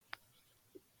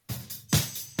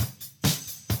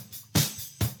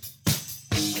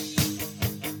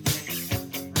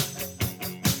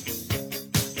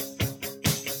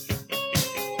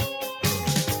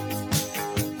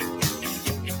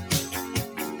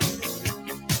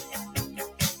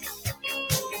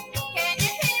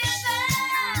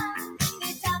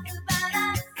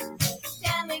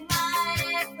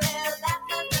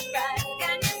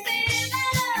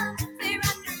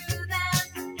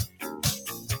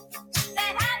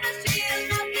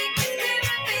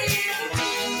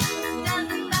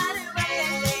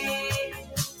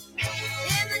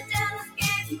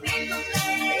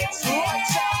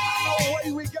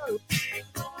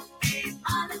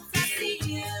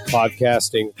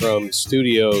Podcasting from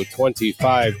Studio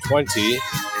 2520,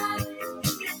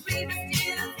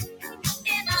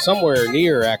 somewhere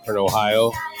near Akron,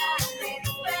 Ohio,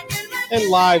 and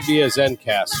live via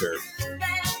Zencaster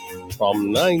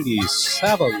from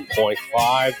 97.5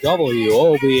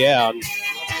 WOBN,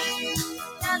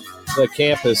 the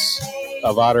campus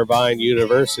of Otterbein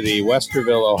University,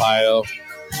 Westerville, Ohio.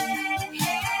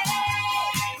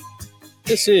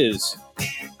 This is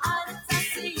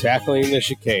Tackling the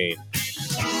Chicane.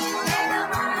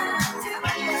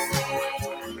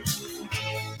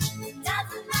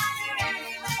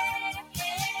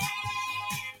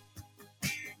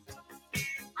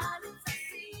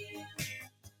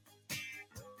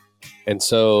 And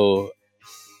so,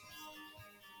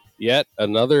 yet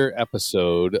another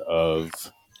episode of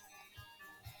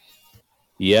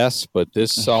Yes, but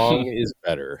this song is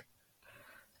better.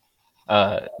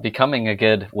 Becoming a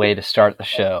good way to start the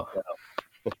show.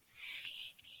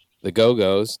 The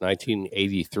Go-Go's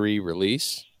 1983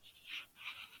 release.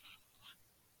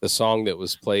 The song that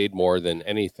was played more than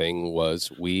anything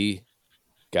was We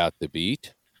Got the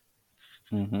Beat.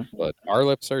 Mm-hmm. But Our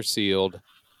Lips Are Sealed.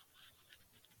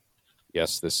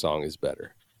 Yes, this song is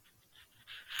better.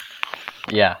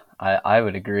 Yeah, I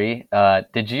would agree.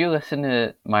 Did you listen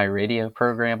to my radio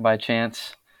program by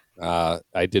chance?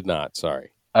 I did not, sorry.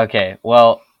 Okay,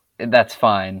 well, that's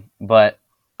fine. But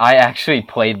I actually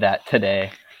played that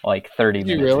today, like 30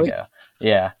 minutes ago.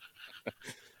 Yeah.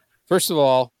 First of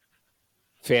all,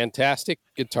 fantastic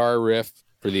guitar riff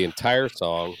for the entire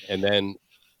song. And then,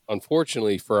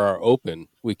 unfortunately, for our open,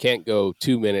 we can't go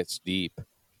 2 minutes deep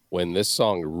when this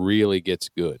song really gets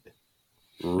good.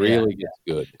 Really gets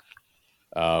good.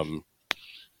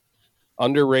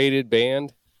 Underrated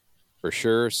band, for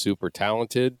sure. Super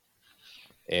talented.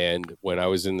 And when I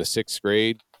was in the 6th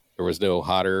grade, there was no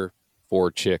hotter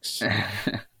 4 chicks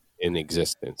in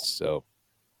existence. So,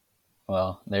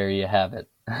 well, there you have it.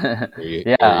 I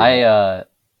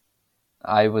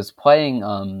was playing.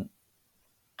 I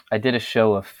did a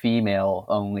show of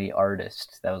female-only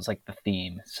artists. That was like the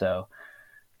theme. So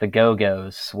the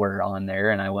Go-Go's were on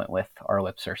there, and I went with Our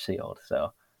Lips Are Sealed.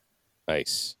 So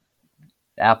nice.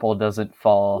 Apple doesn't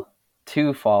fall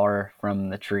too far from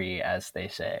the tree, as they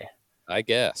say. I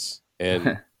guess.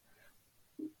 And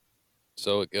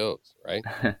so it goes, right?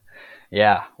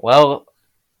 Yeah. Well,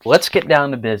 let's get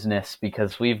down to business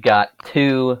because we've got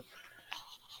 2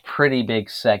 pretty big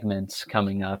segments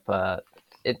coming up.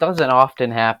 It doesn't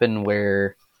often happen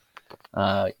where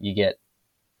you get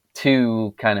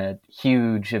 2 kind of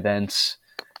huge events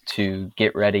to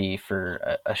get ready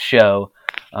for a show.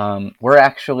 We're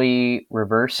actually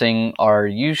reversing our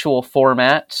usual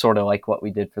format, sort of like what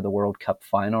we did for the World Cup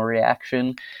final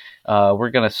reaction.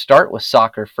 We're going to start with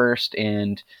soccer first,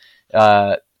 and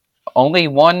only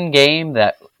one game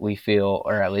that we feel,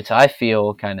 or at least I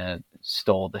feel, kind of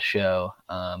stole the show,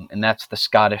 and that's the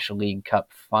Scottish League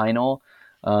Cup final.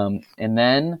 And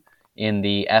then in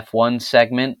the F1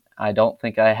 segment, I don't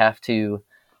think I have to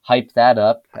hype that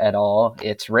up at all.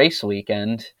 It's race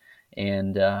weekend,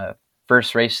 and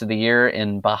first race of the year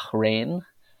in Bahrain,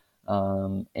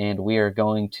 and we are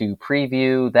going to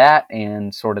preview that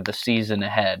and sort of the season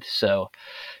ahead. So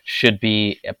should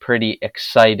be a pretty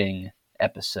exciting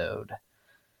episode.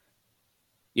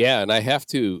 Yeah, and I have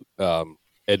to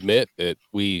admit that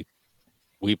we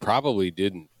probably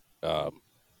didn't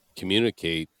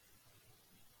communicate,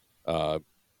 of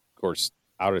course,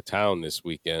 out of town this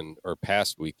weekend or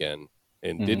past weekend,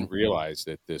 and didn't realize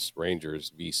that this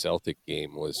Rangers v Celtic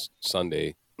game was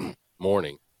Sunday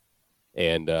morning.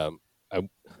 And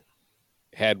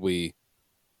had we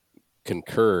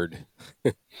concurred,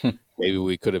 maybe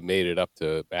we could have made it up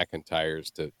to McIntyre's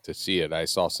to see it. I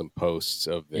saw some posts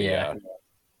of the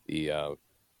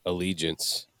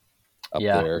Allegiance up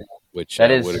there, which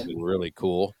would have been really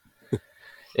cool.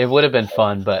 It would have been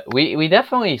fun, but we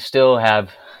definitely still have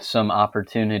some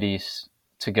opportunities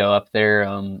to go up there.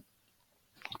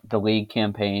 The league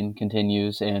campaign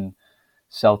continues, and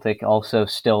Celtic also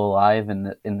still alive in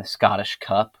the Scottish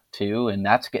Cup too, and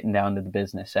that's getting down to the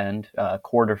business end.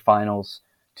 Quarterfinals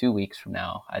 2 weeks from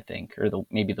now, I think, or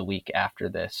maybe the week after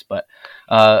this. But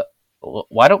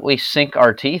why don't we sink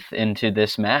our teeth into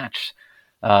this match?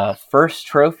 First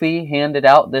trophy handed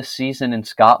out this season in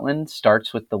Scotland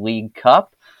starts with the League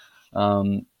Cup.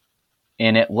 And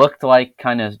it looked like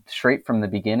kind of straight from the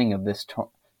beginning of this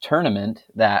tournament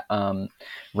that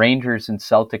Rangers and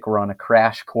Celtic were on a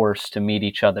crash course to meet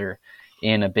each other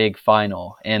in a big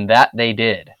final, and that they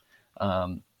did.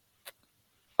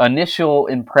 Initial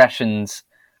impressions,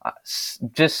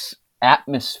 just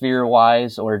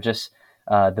atmosphere-wise, or just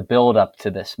the build-up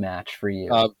to this match for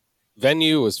you?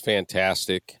 venue was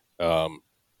fantastic.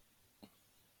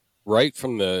 Right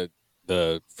from the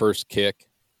first kick,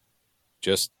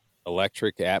 just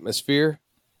electric atmosphere.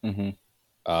 Mm-hmm.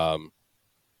 Um,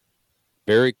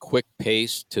 very quick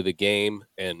pace to the game,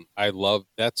 and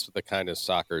that's the kind of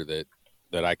soccer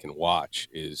that I can watch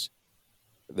is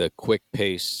the quick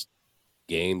pace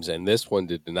games, and this one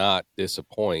did not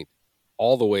disappoint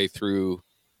all the way through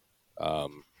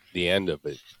the end of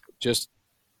it. Just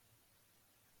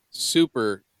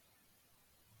super.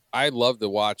 I love to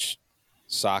watch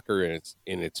soccer in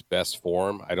its best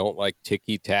form. I don't like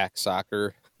ticky tack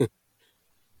soccer,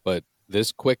 but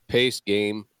this quick pace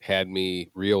game had me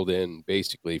reeled in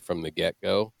basically from the get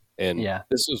go. And Yeah.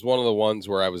 this was one of the ones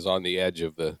where I was on the edge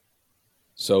of the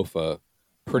sofa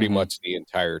pretty Mm-hmm. much the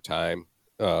entire time,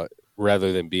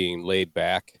 rather than being laid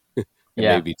back and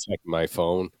Yeah. maybe checking my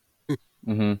phone.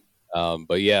 Mm-hmm.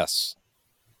 But yes,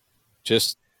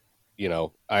 just,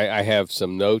 I have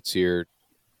some notes here,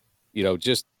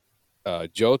 just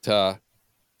Jota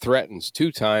threatens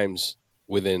 2 times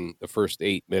within the first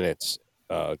 8 minutes,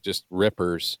 just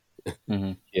rippers,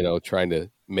 Mm-hmm. trying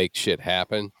to make shit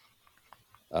happen.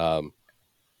 And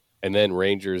then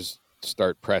Rangers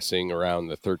start pressing around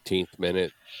the 13th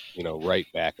minute, right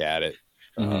back at it.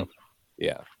 Mm-hmm.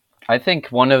 Yeah. I think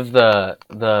one of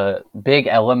the big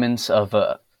elements of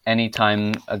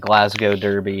anytime a Glasgow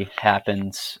derby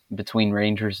happens between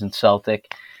Rangers and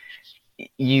Celtic,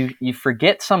 you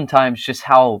forget sometimes just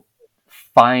how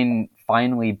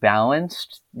finely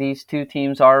balanced these two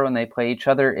teams are when they play each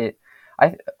other.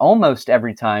 I almost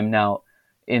every time now.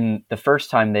 In the first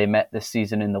time they met this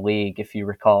season in the league, if you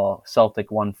recall,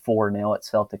 Celtic won 4-0 at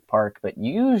Celtic Park. But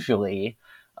usually,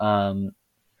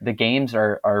 the games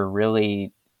are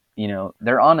really,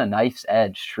 they're on a knife's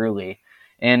edge, truly.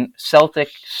 And Celtic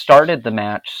started the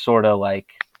match sort of like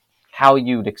how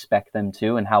you'd expect them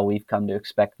to, and how we've come to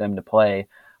expect them to play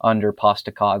under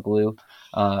Postecoglou.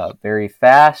 Very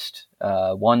fast,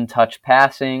 one-touch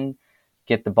passing,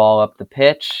 get the ball up the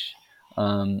pitch,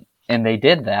 and they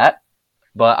did that.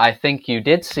 But I think you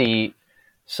did see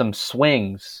some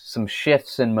swings, some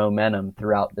shifts in momentum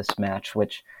throughout this match,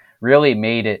 which really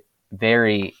made it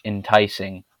very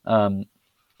enticing. And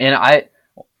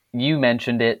you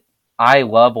mentioned it. I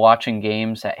love watching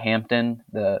games at Hampden,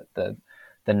 the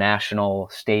national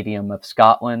stadium of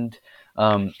Scotland.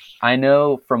 I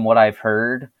know from what I've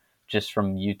heard, just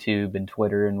from YouTube and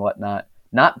Twitter and whatnot,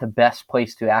 not the best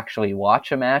place to actually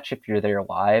watch a match if you're there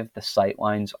live. The sight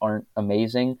lines aren't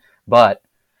amazing, but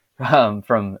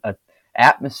from an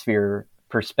atmosphere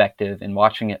perspective and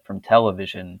watching it from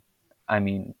television, I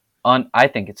mean, I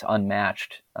think it's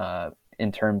unmatched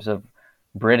in terms of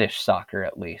British soccer,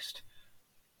 at least.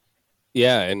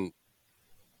 Yeah. And,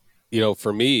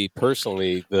 for me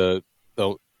personally, the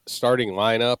starting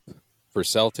lineup for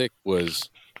Celtic was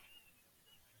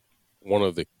one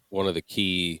of the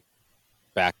key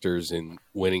factors in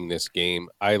winning this game.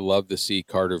 I love to see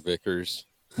Carter Vickers,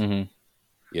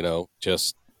 Mm-hmm.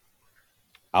 just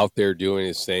out there doing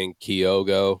his thing.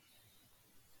 Kyogo,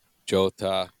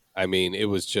 Jota. I mean, it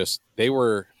was just they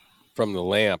were from the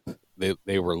lamp.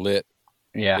 They were lit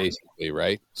Yeah, basically,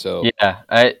 right? So yeah.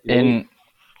 we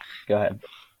Go ahead.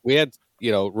 we had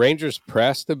Rangers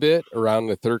pressed a bit around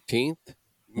the 13th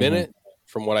Mm-hmm. minute,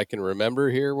 from what I can remember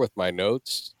here with my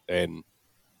notes, and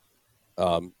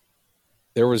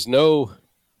there was no.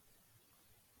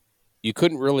 You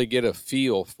couldn't really get a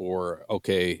feel for,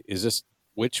 okay,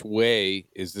 which way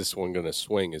is this one going to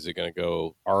swing? Is it going to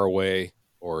go our way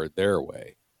or their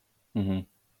way? Mm-hmm.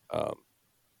 Um,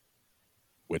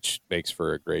 which makes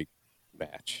for a great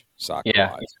match, soccer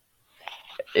Yeah, wise.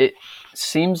 it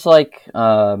seems like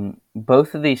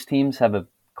both of these teams have a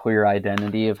clear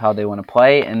identity of how they want to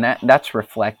play, and that's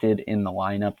reflected in the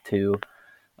lineup too.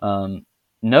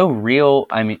 No real,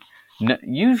 I mean, no,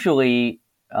 usually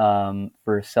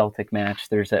for a Celtic match,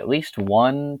 there's at least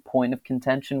one point of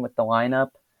contention with the lineup.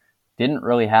 Didn't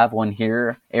really have one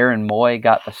here. Aaron Moy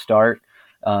got the start,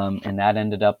 and that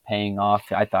ended up paying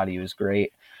off. I thought he was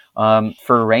great.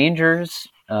 For Rangers,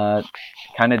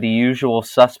 kind of the usual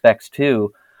suspects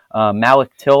too.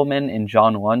 Malik Tillman and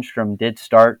John Lundstrom did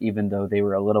start, even though they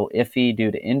were a little iffy due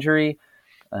to injury.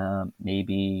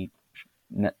 Maybe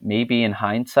in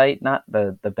hindsight, not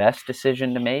the best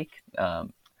decision to make.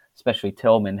 Especially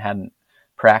Tillman hadn't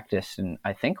practiced in,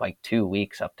 I think, like 2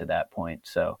 weeks up to that point.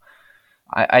 So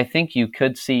I think you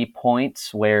could see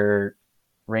points where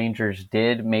Rangers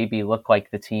did maybe look like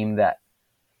the team that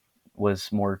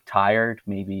was more tired,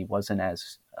 maybe wasn't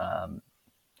as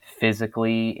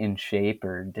physically in shape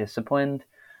or disciplined.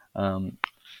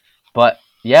 But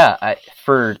Yeah,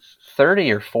 for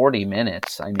 30 or 40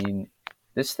 minutes, I mean,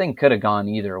 this thing could have gone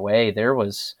either way. There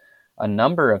was a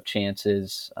number of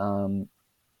chances from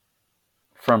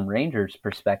Rangers'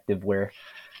 perspective where,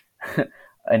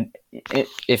 and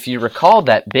if you recall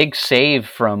that big save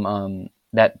from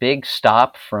that big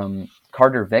stop from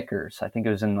Carter Vickers, I think it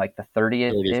was in like the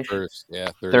 30th ish, 31st,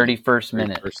 yeah, 31st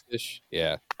minute. 31st ish.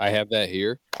 Yeah, I have that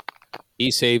here.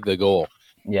 He saved the goal.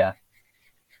 Yeah.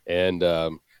 And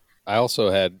I also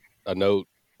had a note,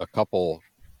 a couple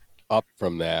up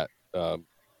from that.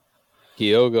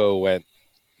 Kyogo went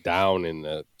down in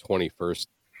the 21st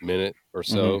minute or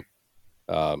so.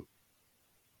 Um,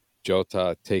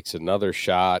 Jota takes another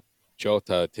shot.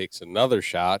 Jota takes another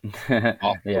shot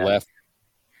off the Yeah,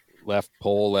 left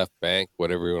pole, left bank,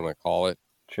 whatever you want to call it.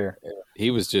 sure.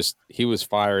 He was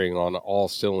firing on all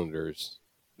cylinders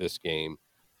this game.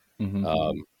 Hmm.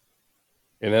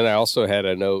 And then I also had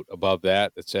a note above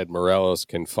that said Morelos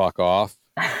can fuck off.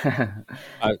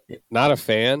 I'm not a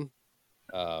fan.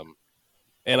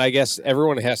 And I guess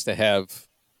everyone has to have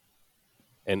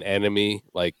an enemy.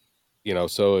 Like,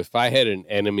 so if I had an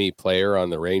enemy player on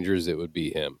the Rangers, it would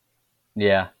be him.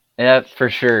 Yeah, yeah, for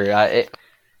sure.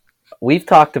 We've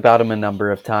talked about him a number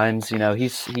of times. You know, he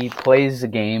plays the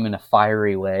game in a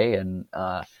fiery way, and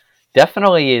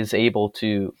definitely is able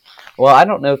to. Well, I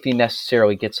don't know if he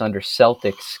necessarily gets under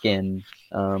Celtic's skin,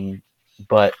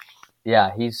 but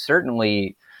yeah, he's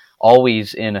certainly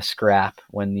always in a scrap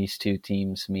when these two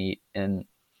teams meet. And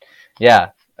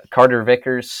yeah, Carter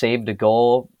Vickers saved a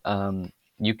goal.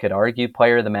 You could argue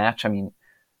player of the match. I mean,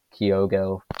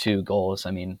 Kyogo 2 goals.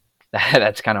 I mean,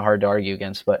 that's kind of hard to argue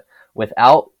against. But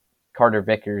without Carter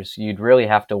Vickers, you'd really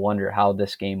have to wonder how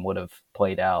this game would have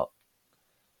played out.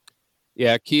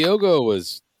 Yeah, Kyogo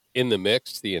was in the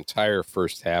mix the entire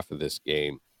first half of this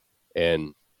game.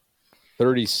 And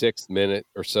 36th minute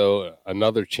or so,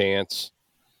 another chance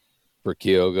for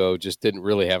Kyogo, just didn't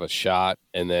really have a shot.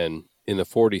 And then in the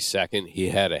 42nd, he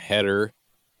had a header,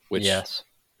 which Yes.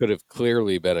 could have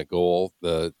clearly been a goal,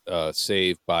 the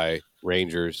save by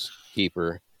Rangers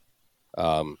keeper.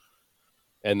 And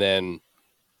then,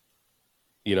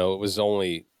 it was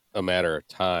only a matter of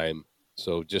time.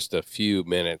 So just a few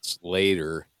minutes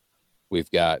later,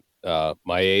 we've got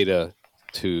Maeda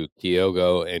to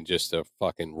Kyogo and just a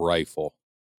fucking rifle.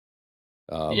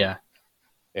 Yeah.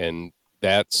 And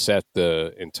that set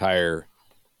the entire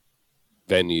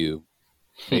venue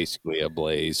basically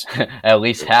ablaze. At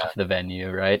least half the venue,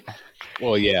 right?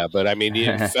 Well, yeah, but I mean,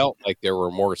 it felt like there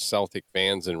were more Celtic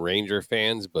fans than Ranger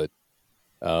fans, but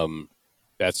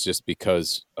that's just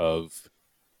because of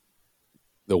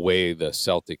the way the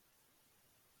Celtic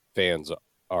fans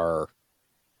are,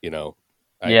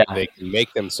 Yeah, they can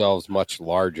make themselves much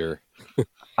larger.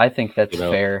 I think that's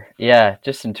fair. Yeah,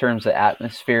 just in terms of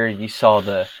atmosphere, you saw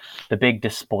the big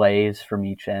displays from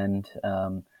each end.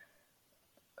 I'm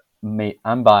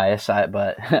biased,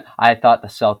 but I thought the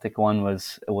Celtic one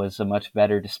was a much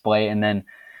better display. And then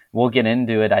we'll get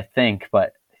into it, I think,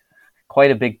 but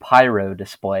quite a big pyro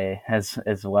display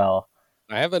as well.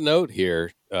 I have a note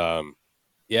here.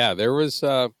 Yeah, there was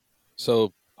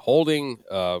so holding,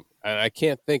 and I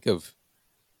can't think of.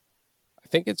 I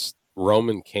think it's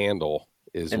Roman candle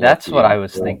is And what that's what I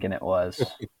was thinking it was.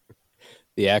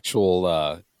 the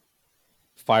actual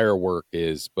firework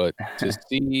is, but to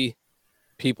see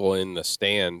people in the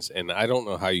stands, and I don't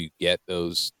know how you get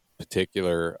those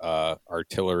particular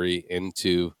artillery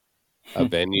into a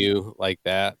venue like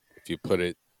that. If you put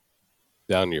it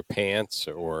down your pants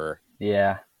or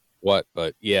Yeah. what,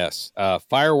 but yes,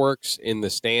 fireworks in the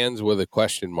stands with a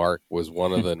question mark was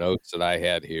one of the notes that I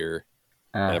had here.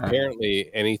 And Uh-huh. apparently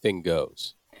anything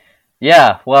goes.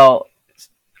 Yeah, well,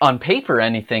 on paper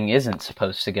anything isn't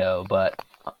supposed to go, but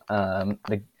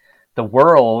the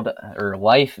world or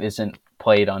life isn't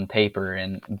played on paper,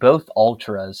 and both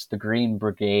ultras, the Green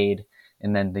Brigade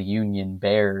and then the Union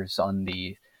Bears on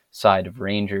the side of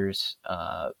Rangers,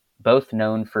 both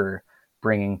known for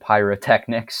bringing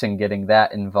pyrotechnics and getting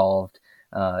that involved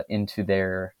into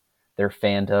their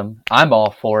fandom. I'm all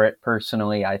for it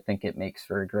personally. I think it makes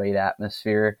for a great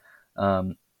atmosphere.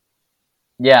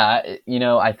 Yeah,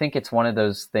 I think it's one of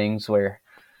those things where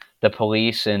the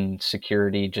police and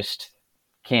security just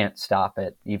can't stop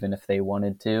it, even if they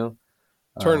wanted to.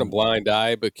 Turn a blind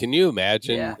eye, but can you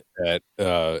imagine Yeah. at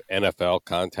NFL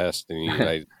contest in the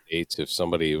United States if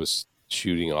somebody was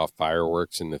shooting off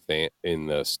fireworks in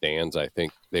the stands? I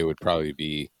think they would probably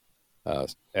be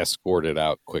escorted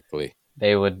out quickly.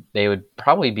 They would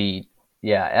probably be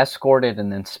escorted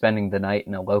and then spending the night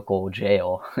in a local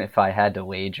jail if I had to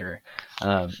wager.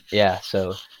 Yeah,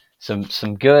 so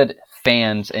some good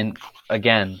fans, and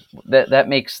again, that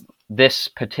makes this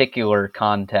particular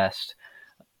contest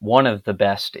one of the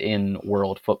best in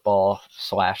world football /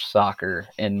 soccer,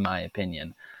 in my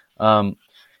opinion.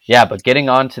 Yeah, but getting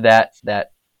on to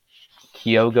that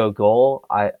Kyogo goal,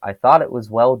 I thought it was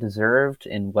well deserved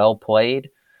and well played.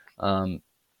 Um,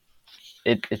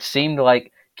 it seemed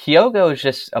like Kyogo is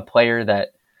just a player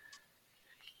that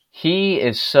he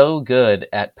is so good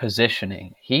at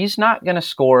positioning. He's not going to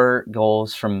score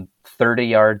goals from 30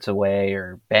 yards away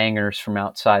or bangers from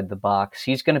outside the box.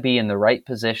 He's going to be in the right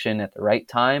position at the right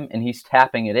time, and he's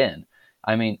tapping it in.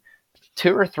 I mean,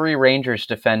 2 or 3 Rangers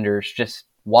defenders just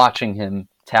watching him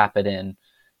tap it in.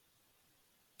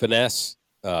 Finesse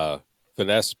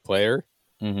player,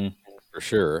 Mm-hmm. for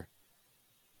sure.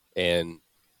 And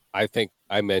I think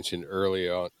I mentioned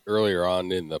earlier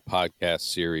on in the podcast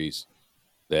series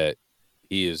that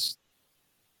he is,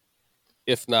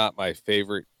 if not my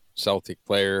favorite Celtic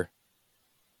player,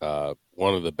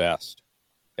 one of the best.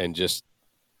 And just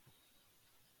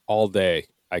all day,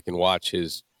 I can watch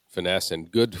his finesse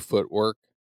and good footwork.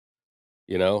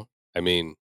 You know, I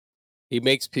mean, he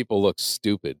makes people look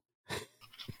stupid,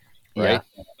 Yeah. right?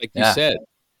 Like you Yeah. said,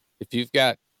 if you've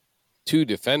got 2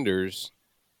 defenders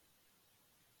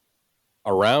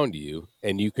around you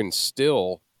and you can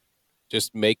still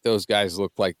just make those guys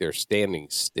look like they're standing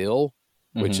still,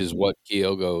 which Mm-hmm. is what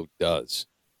Kyogo does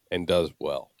and does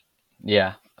well.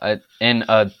 Yeah.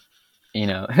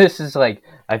 This is like,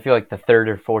 I feel like the 3rd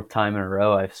or 4th time in a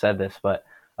row I've said this, but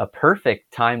a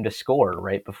perfect time to score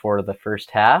right before the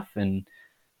first half. And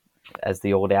as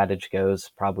the old adage goes,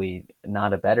 probably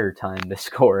not a better time to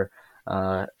score.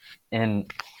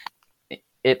 And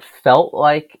it felt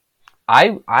like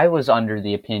I was under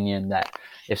the opinion that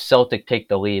if Celtic take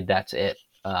the lead, that's it.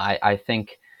 I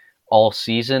think all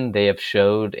season they have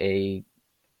showed a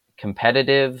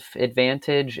competitive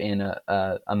advantage and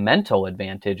a mental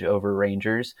advantage over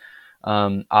Rangers.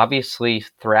 Obviously,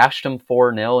 thrashed them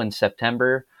 4-0 in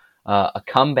September. A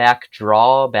comeback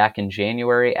draw back in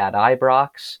January at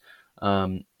Ibrox.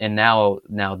 And now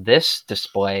this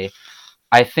display,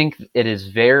 I think it is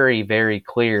very, very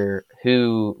clear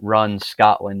who runs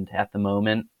Scotland at the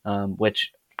moment,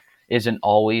 which isn't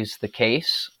always the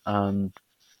case.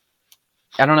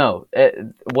 I don't know.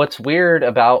 What's weird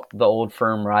about the Old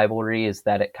Firm rivalry is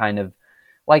that it kind of,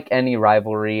 like any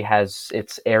rivalry, has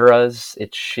its eras,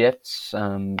 its shifts.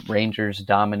 Rangers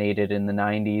dominated in the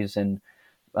 90s and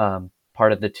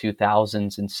part of the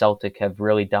 2000s, and Celtic have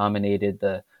really dominated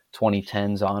the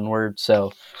 2010s onward.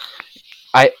 So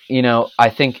I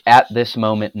think at this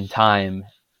moment in time,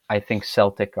 I think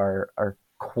Celtic are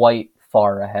quite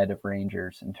far ahead of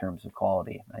Rangers in terms of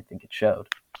quality. I think it showed.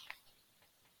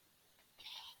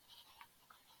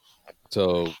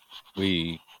 So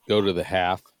we go to the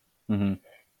half, Mm-hmm.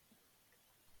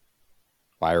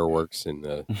 fireworks in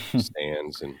the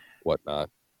stands and whatnot.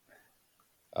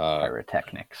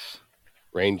 Pyrotechnics.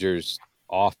 Rangers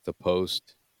off the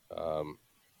post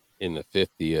in the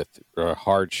 50th, or a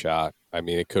hard shot. I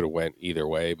mean, it could have went either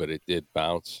way, but it did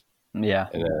bounce. Yeah.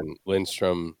 And then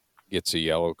Lindstrom gets a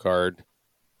yellow card,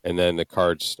 and then the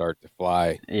cards start to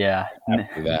fly Yeah.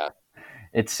 after that.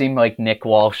 It seemed like Nick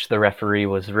Walsh, the referee,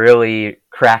 was really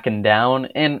cracking down.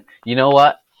 And you know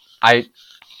what?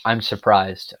 I'm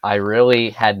surprised. I really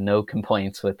had no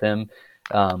complaints with him,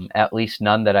 at least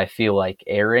none that I feel like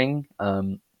airing.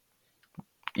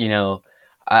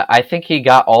 I think he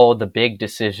got all the big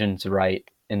decisions right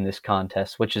in this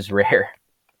contest, which is rare.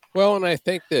 Well, and I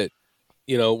think that,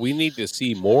 we need to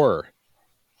see more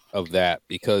of that,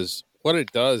 because what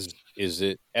it does is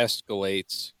it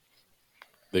escalates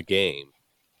the game.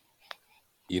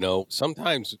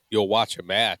 Sometimes you'll watch a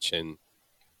match and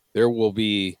there will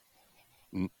be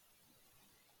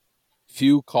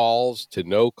few calls to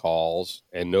no calls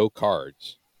and no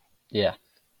cards. Yeah.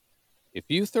 If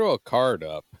you throw a card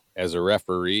up as a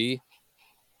referee,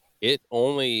 it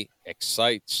only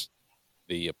excites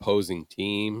the opposing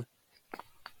team,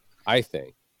 I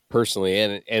think, personally,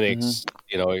 and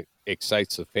it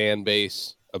excites the fan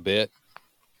base a bit.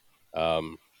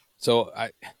 So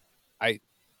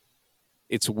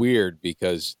it's weird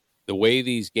because the way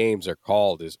these games are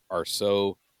called are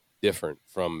so different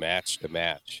from match to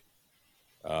match.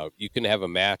 You can have a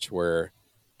match where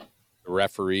the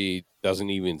referee doesn't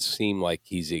even seem like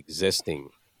he's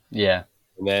existing, Yeah.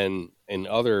 and then in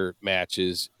other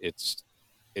matches, it's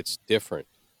different.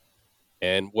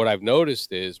 And what I've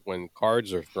noticed is when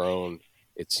cards are thrown,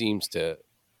 it seems to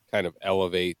kind of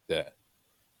elevate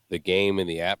the game and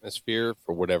the atmosphere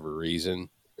for whatever reason.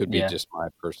 Could be Yeah. just my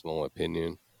personal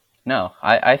opinion. No,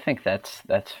 I think that's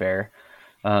fair.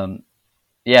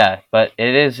 Yeah, but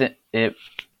it is it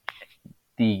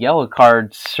the yellow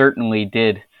card certainly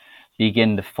did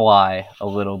begin to fly a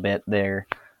little bit there,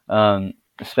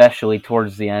 especially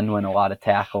towards the end when a lot of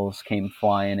tackles came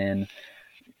flying in.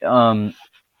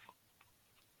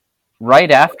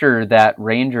 Right after that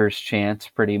Rangers chance,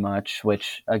 pretty much,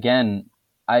 which again,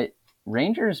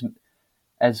 Rangers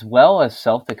as well as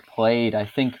Celtic played, I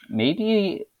think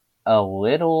maybe a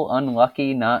little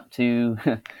unlucky not to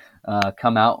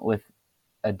come out with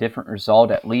a different result,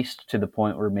 at least to the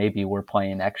point where maybe we're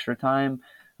playing extra time.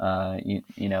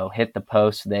 Hit the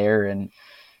post there, and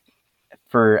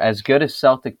for as good as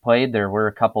Celtic played, there were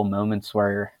a couple moments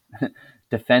where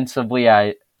defensively,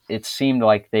 it seemed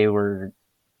like they were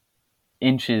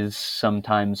inches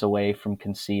sometimes away from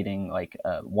conceding like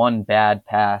one bad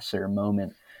pass or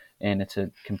moment, and it's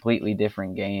a completely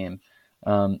different game.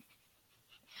 Then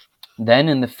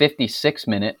in the 56th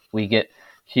minute, we get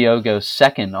Hyogo's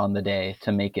second on the day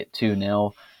to make it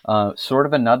 2-0. Sort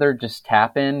of another just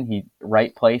tap in.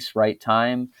 Right place, right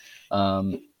time.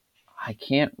 I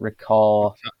can't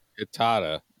recall.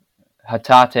 Hitate.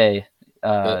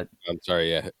 I'm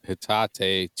sorry, yeah.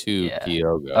 Hitate to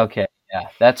Kyogo. Okay, yeah,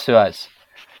 that's who I was.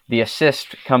 The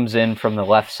assist comes in from the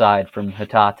left side from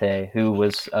Hitate, who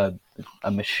was a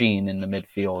machine in the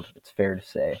midfield, it's fair to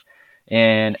say.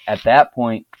 And at that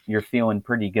point, you're feeling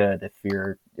pretty good if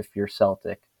you're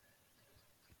Celtic.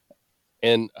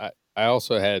 And I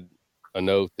also had a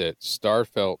note that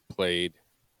Starfelt played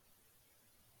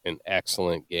an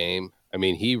excellent game. I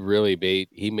mean, he really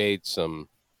made some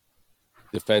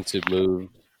defensive moves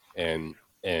and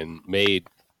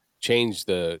changed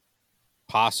the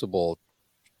possible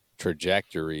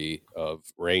trajectory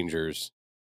of Rangers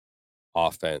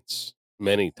offense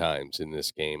many times in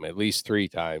this game, at least 3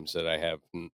 times that I have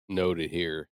noted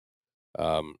here.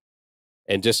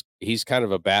 And just he's kind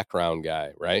of a background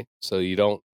guy, right? So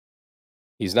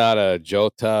he's not a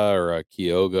Jota or a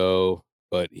Kyogo,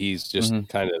 but he's just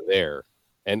kind of there.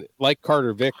 And like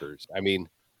Carter Vickers, I mean,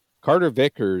 Carter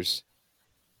Vickers,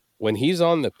 when he's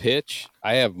on the pitch,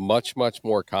 I have much, much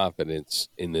more confidence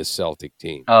in this Celtic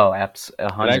team. Oh, absolutely,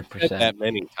 100%. And I've said that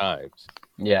many times.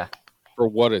 Yeah. For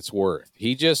what it's worth,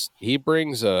 he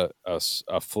brings a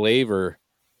flavor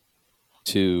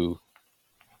to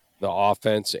the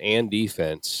offense and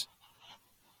defense.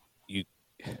 You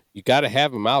got to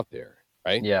have him out there,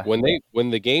 right? Yeah.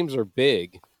 When the games are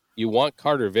big, you want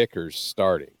Carter Vickers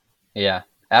starting. Yeah,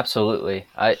 absolutely.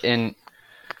 There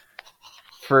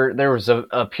was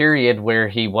a period where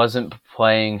he wasn't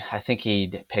playing. I think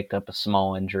he picked up a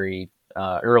small injury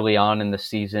early on in the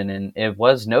season, and it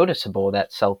was noticeable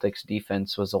that Celtics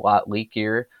defense was a lot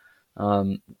leakier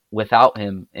without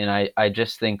him. And I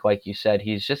just think, like you said,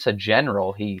 he's just a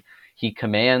general. He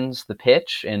commands the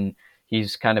pitch, and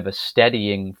he's kind of a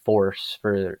steadying force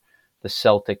for the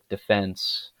Celtic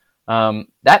defense.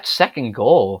 That second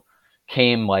goal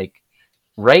came like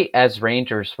right as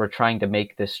Rangers were trying to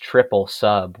make this triple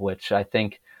sub, which I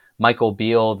think Michael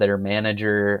Beale, their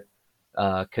manager,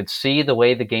 could see the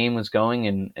way the game was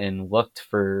going and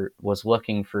was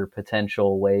looking for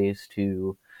potential ways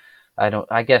to,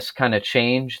 I guess, kind of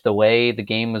change the way the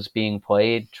game was being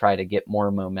played, try to get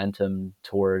more momentum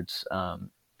towards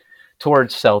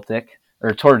Celtic,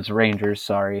 or towards Rangers,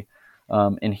 sorry.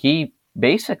 And he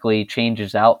basically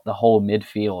changes out the whole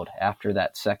midfield after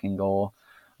that second goal.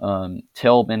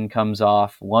 Tillman comes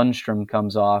off, Lundstrom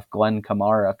comes off, Glenn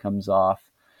Kamara comes off.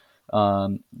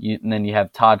 And then you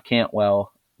have Todd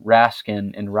Cantwell,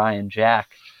 Raskin, and Ryan Jack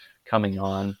coming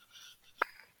on.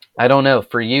 I don't know.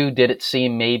 For you, did it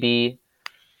seem maybe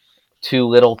too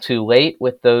little too late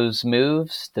with those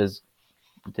moves?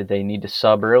 Did they need to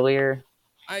sub earlier?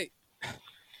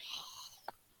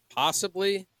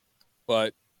 Possibly,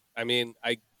 but I mean,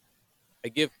 I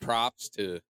give props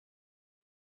to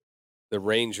the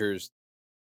Rangers,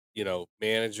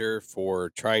 manager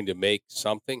for trying to make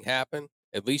something happen.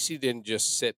 At least he didn't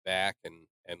just sit back and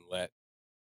let,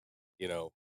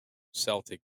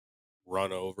 Celtic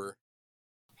run over.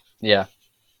 Yeah.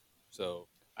 So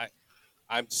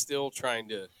I'm still trying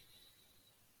to,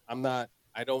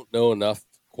 I don't know enough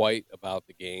quite about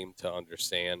the game to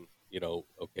understand,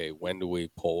 okay, when do we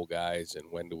pull guys and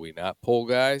when do we not pull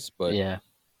guys? But yeah,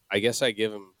 I guess I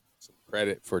give him some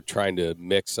credit for trying to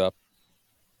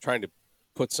trying to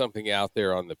put something out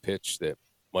there on the pitch that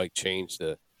might change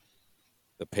the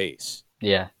pace.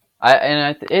 Yeah.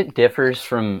 It differs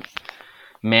from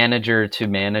manager to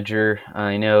manager.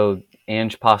 I know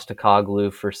Ange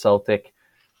Postecoglou for Celtic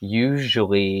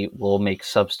usually will make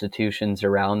substitutions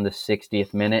around the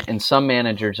 60th minute, and some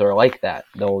managers are like that.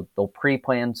 They'll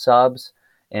pre-plan subs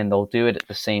and they'll do it at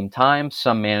the same time.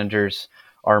 Some managers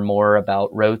are more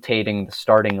about rotating the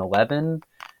starting 11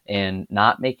 and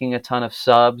not making a ton of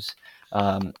subs.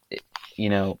 Um, you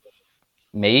know,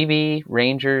 maybe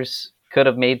Rangers could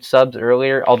have made subs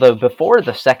earlier, although before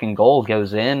the second goal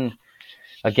goes in,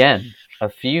 again, a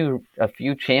few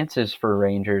chances for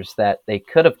Rangers that they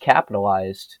could have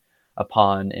capitalized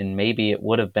upon, and maybe it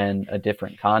would have been a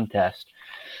different contest.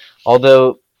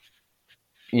 Although,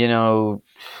 you know,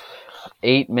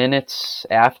 8 minutes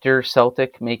after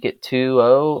Celtic make it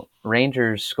 2-0,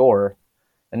 Rangers score.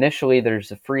 Initially,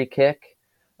 there's a free kick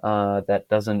that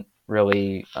doesn't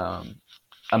really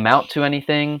amount to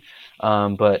anything,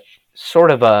 but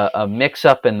sort of a mix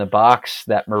up in the box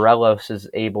that Morelos is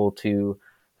able to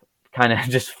kind of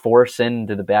just force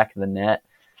into the back of the net.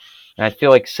 And I feel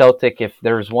like Celtic, if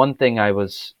there was one thing I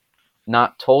was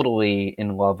not totally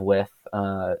in love with,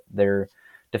 their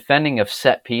defending of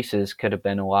set pieces could have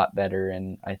been a lot better,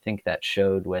 and I think that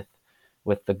showed with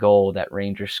the goal that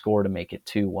Rangers scored to make it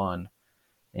 2-1.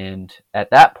 And at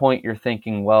that point, you're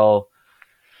thinking, well,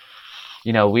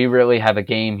 we really have a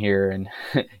game here, and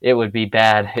it would be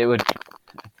bad. It would,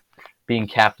 being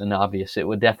Captain Obvious, it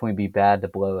would definitely be bad to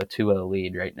blow a 2-0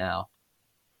 lead right now.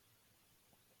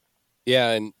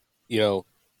 Yeah, and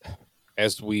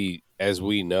as we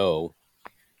know,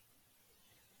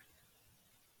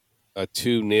 a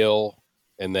 2-0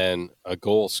 and then a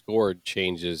goal scored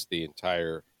changes the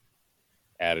entire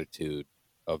attitude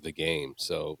of the game.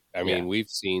 So, I mean, we've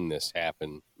seen this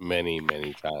happen many,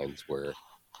 many times where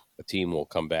a team will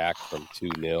come back from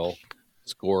 2-0,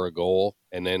 score a goal,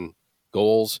 and then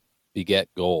goals beget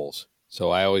goals. So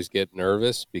I always get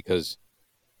nervous because,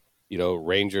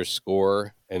 Rangers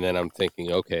score, and then I'm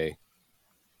thinking, okay,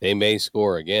 they may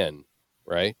score again,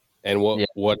 right? And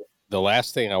what the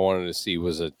last thing I wanted to see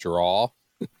was a draw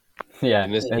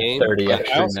in this game. 30 But I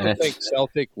extra also minutes. think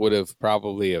Celtic would have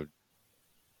probably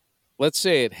let's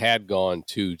say it had gone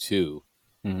 2-2.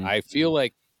 Mm-hmm. I feel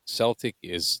like Celtic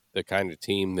is the kind of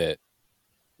team that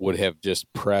would have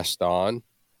just pressed on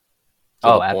to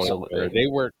the point where they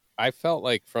were. I felt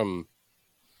like from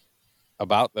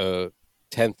about the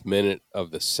 10th minute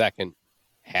of the second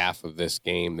half of this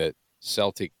game that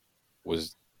Celtic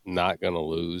was not going to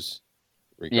lose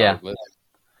regardless. Yeah,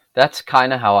 that's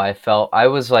kind of how I felt. I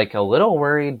was like a little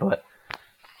worried, but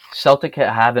Celtic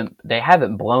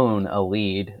haven't blown a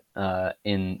lead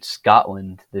in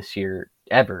Scotland this year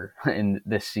ever in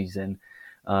this season.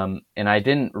 And I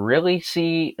didn't really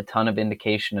see a ton of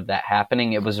indication of that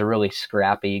happening. It was a really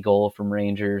scrappy goal from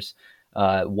Rangers,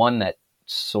 one that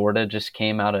sort of just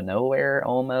came out of nowhere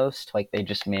almost, like they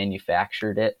just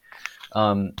manufactured it.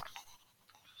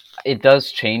 It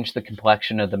does change the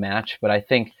complexion of the match, but I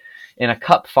think in a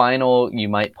cup final, you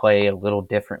might play a little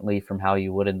differently from how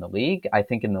you would in the league. I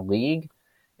think in the league,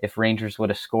 if Rangers would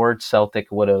have scored, Celtic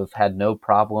would have had no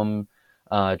problem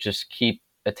just keep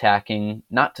attacking.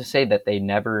 Not to say that they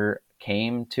never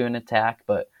came to an attack,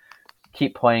 but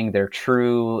keep playing their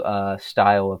true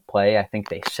style of play. I think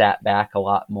they sat back a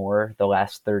lot more the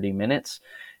last 30 minutes.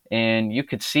 And you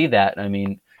could see that. I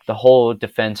mean, the whole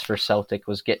defense for Celtic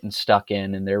was getting stuck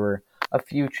in, and there were a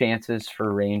few chances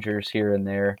for Rangers here and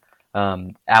there.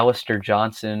 Alistair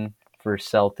Johnson for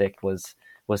Celtic was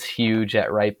huge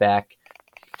at right back,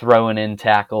 throwing in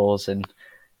tackles and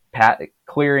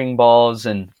clearing balls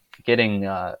and getting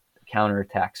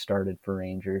counterattack started for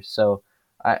Rangers. So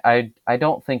I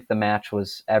don't think the match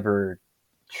was ever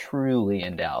truly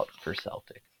in doubt for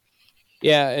Celtic.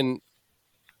 Yeah, and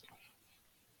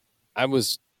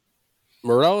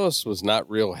Morelos was not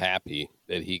real happy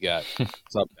that he got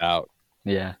subbed out.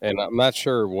 Yeah. And I'm not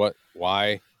sure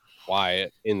why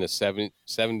in the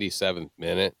 77th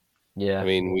minute. Yeah. I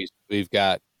mean, we've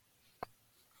got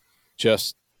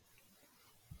just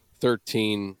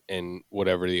 13 and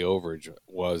whatever the overage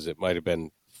was. It might have been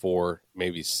 4,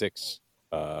 maybe 6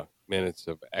 minutes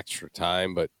of extra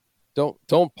time, but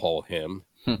don't pull him.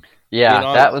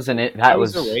 Yeah, that was if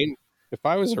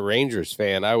I was a Rangers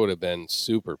fan, I would have been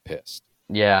super pissed.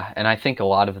 Yeah, and I think a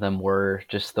lot of them were,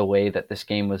 just the way that this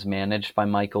game was managed by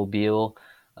Michael Beale.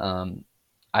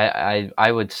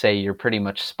 I would say you're pretty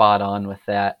much spot on with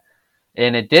that.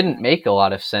 And it didn't make a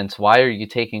lot of sense. Why are you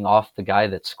taking off the guy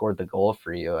that scored the goal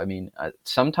for you? I mean,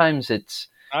 sometimes it's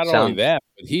not only that,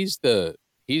 but he's the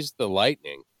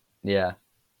Lightning. Yeah.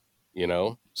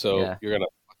 So you're gonna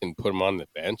fucking put him on the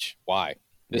bench? Why?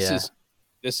 This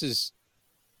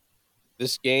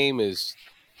game is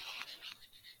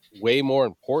way more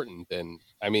important than,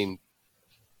 I mean,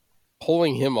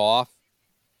 pulling him off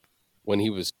when he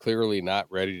was clearly not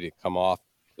ready to come off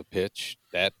the pitch.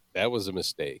 That was a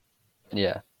mistake.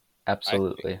 Yeah,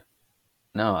 absolutely.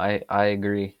 No, I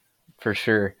agree for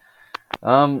sure.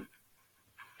 Um,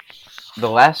 the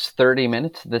last 30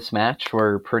 minutes of this match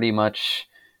were pretty much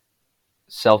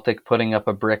Celtic putting up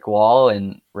a brick wall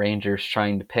and Rangers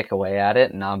trying to pick away at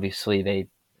it, and obviously they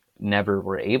never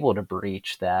were able to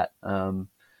breach that.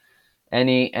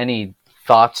 Any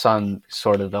thoughts on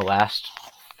sort of the last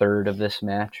third of this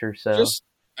match or so? Just,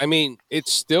 I mean, it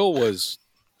still was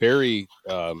very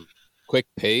quick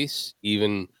pace,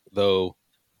 even though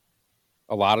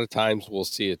a lot of times we'll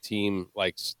see a team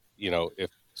like, if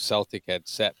Celtic had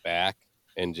set back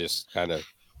and just kind of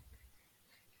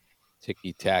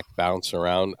ticky tack bounce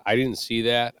around. I didn't see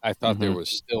that. I thought there Mm-hmm. was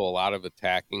still a lot of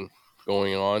attacking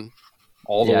going on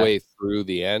all the Yeah. way through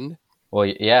the end. Well,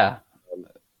 yeah. Um,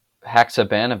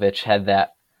 Haksabanovic had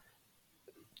that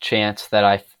chance that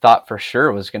I thought for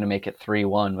sure was going to make it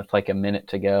 3-1 with like a minute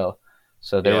to go.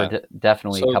 So there were yeah.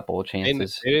 definitely a So couple of they,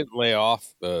 chances. they didn't lay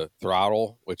off the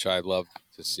throttle, which I love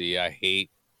to see. I hate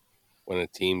when a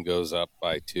team goes up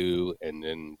by 2 and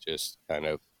then just kind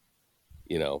of,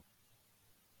 you know,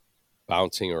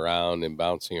 bouncing around and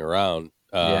bouncing around.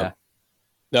 Yeah.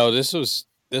 No, this was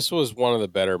one of the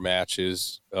better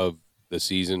matches of the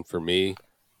season for me.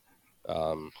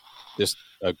 Um, just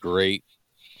a great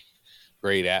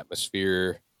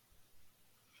atmosphere,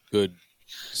 good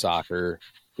soccer,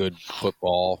 good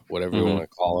football, whatever you Mm-hmm. want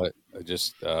to call it.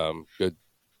 Just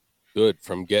good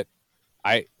from get.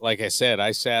 I like I said,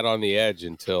 I sat on the edge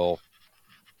until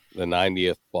the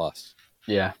 90th plus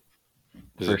Yeah,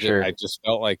 because for sure. I just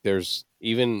felt like there's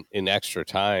even in extra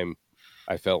time,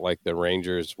 I felt like the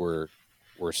Rangers were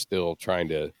still trying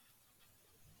to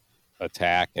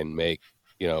attack and make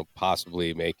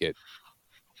possibly make it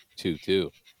 2-2.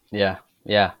 Yeah.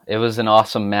 Yeah. It was an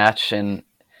awesome match and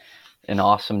an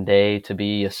awesome day to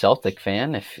be a Celtic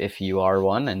fan if you are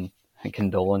one, and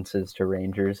condolences to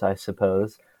Rangers, I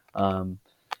suppose. Um,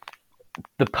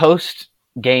 the post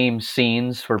game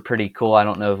scenes were pretty cool. I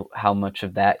don't know how much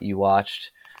of that you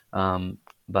watched,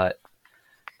 but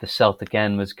the Celtic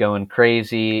end was going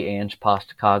crazy. Ange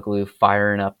Postecoglou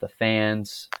firing up the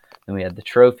fans. Then we had the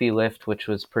trophy lift, which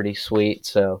was pretty sweet.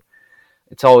 So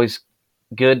it's always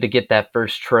good to get that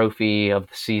first trophy of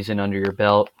the season under your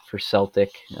belt for Celtic.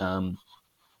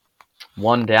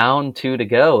 One down, two to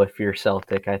go if you're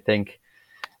Celtic. I think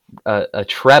a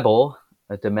treble,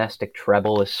 a domestic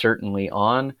treble, is certainly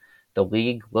on. The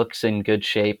league looks in good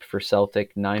shape for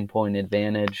Celtic, 9 point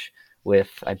advantage with,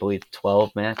 I believe,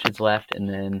 12 matches left, and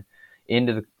then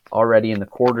already in the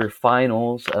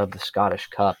quarterfinals of the Scottish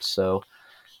Cup. So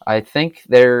I think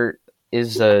there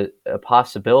is a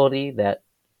possibility that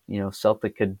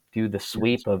Celtic could do the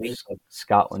sweep of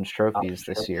Scotland's trophies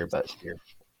this year, but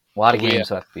a lot So of games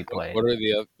have to be played. what are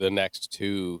the next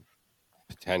two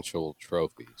potential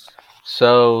trophies?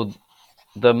 So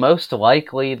the most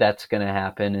likely that's going to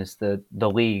happen is the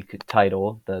league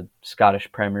title, the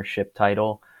Scottish Premiership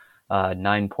title,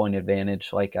 9 point advantage.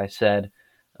 Like I said,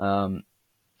 um,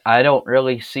 I don't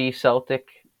really see Celtic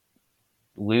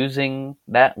losing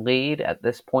that lead at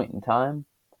this point in time.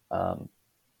 Um,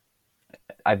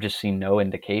 I've just seen no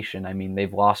indication. I mean,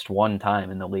 they've lost one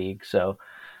time in the league, so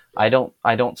Yeah.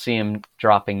 I don't see him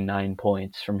dropping 9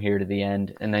 points from here to the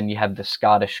end. And then you have the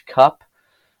Scottish Cup,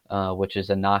 which is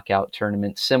a knockout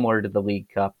tournament similar to the League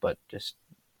Cup, but just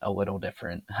a little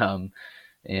different.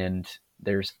 And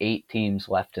there's 8 teams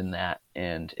left in that,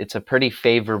 and it's a pretty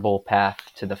favorable path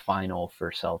to the final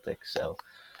for Celtic. So,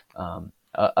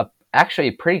 actually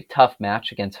a pretty tough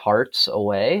match against Hearts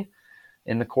away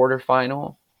in the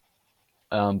quarterfinal.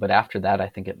 But after that, I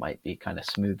think it might be kind of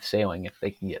smooth sailing if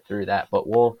they can get through that. But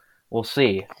we'll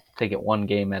see. Take it one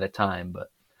game at a time. But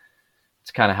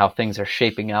it's kind of how things are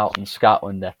shaping out in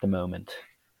Scotland at the moment.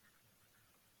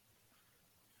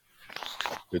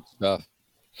 Good stuff.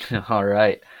 All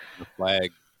right.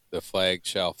 The flag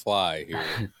shall fly here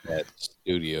at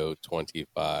Studio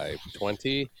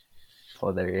 2520.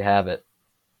 Well, there you have it.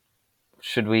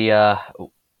 Should we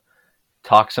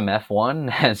talk some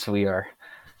F1 as we are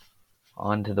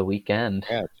on to the weekend?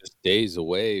 Yeah, just days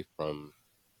away from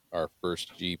our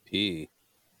first GP.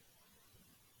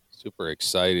 Super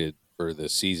excited for the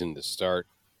season to start.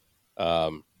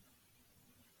 Um,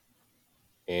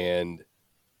 and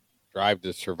Drive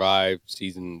to Survive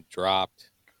season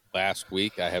dropped last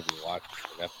week. I haven't watched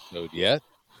an episode yet.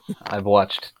 I've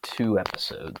watched 2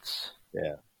 episodes.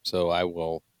 Yeah. So I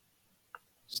will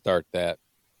start that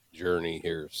journey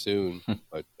here soon.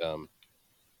 But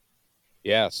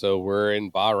yeah, so we're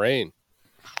in Bahrain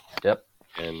Yep.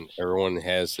 and everyone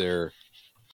has their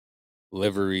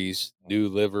liveries, new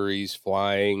liveries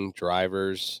flying,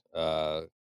 drivers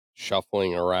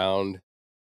shuffling around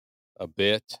a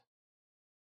bit.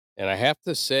 And I have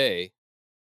to say,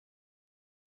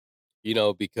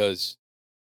 because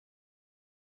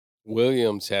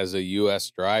Williams has a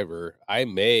U.S. driver.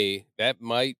 That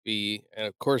might be, and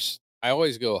of course, I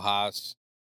always go Haas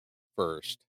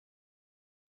first,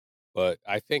 but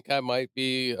I think I might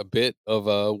be a bit of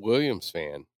a Williams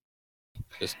fan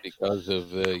just because of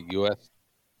the U.S.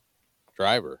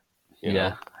 driver.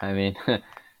 Yeah, I mean,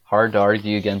 hard to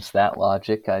argue against that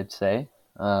logic, I'd say.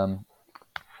 Um,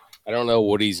 I don't know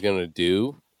what he's going to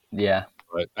do, yeah.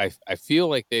 but I feel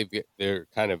like they're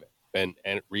kind of been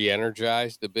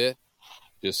re-energized a bit.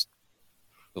 Just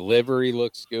the livery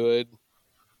looks good.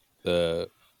 The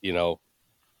you know,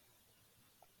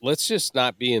 let's just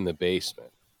not be in the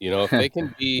basement. If they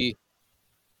can be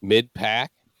mid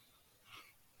pack,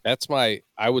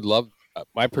 I would love.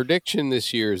 My prediction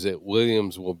this year is that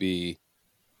Williams will be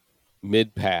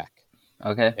mid pack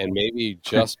Okay. and maybe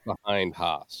just behind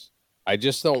Haas. I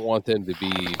just don't want them to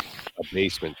be a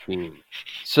basement team like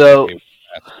So they were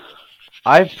last year.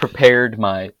 I've prepared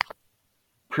my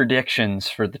predictions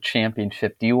for the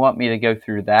championship. Do you want me to go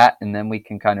through that and then we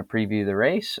can kind of preview the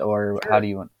race, or how Sure. do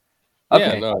you want? Yeah,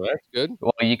 Okay. no, that's good.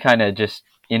 Well, you kind of just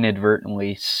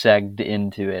inadvertently segged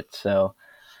into it. So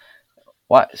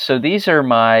what? So these are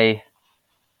my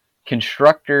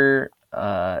constructor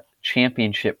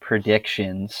championship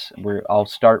predictions. Where I'll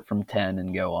start from 10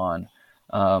 and go on.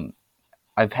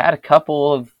 I've had a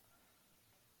couple of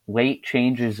late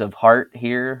changes of heart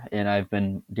here, and I've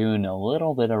been doing a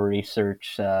little bit of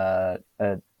research,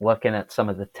 looking at some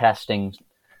of the testing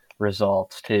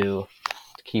results too,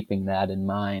 keeping that in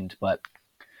mind. But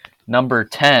number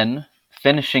 10,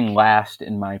 finishing last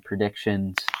in my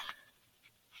predictions,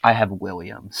 I have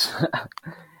Williams.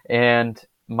 And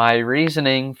my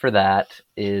reasoning for that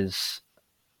is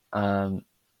um,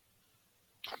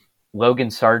 Logan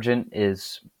Sargent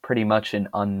is pretty much an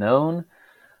unknown.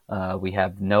 We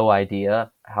have no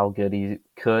idea how good he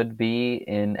could be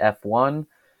in F1,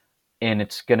 and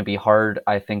it's going to be hard,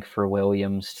 I think, for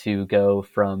Williams to go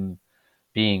from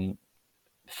being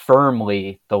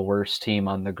firmly the worst team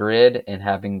on the grid and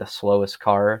having the slowest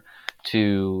car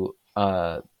to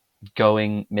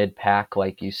going mid-pack,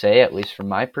 like you say, at least from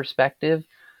my perspective.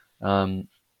 Um,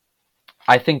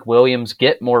 I think Williams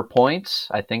get more points.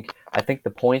 I think the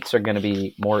points are going to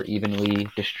be more evenly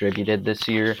distributed this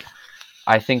year.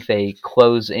 I think they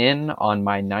close in on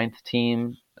my ninth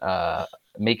team,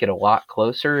 make it a lot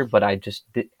closer, but I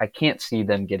can't see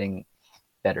them getting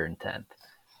better in 10th.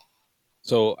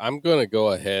 So I'm going to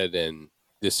go ahead and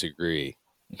disagree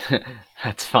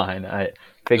That's fine. I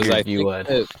because I figured you think would.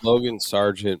 that Logan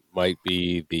Sargent might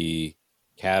be the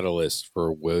catalyst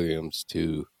for Williams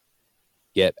to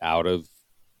get out of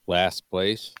last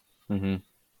place. Mm-hmm.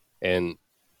 And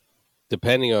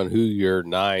depending on who your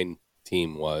 9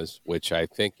 team was, which I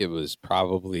think it was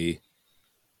probably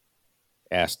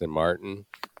Aston Martin.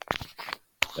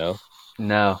 No?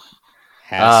 No.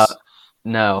 Haas.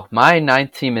 No. My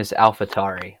ninth team is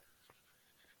AlphaTauri.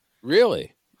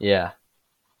 Really? Yeah.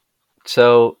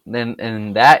 So then,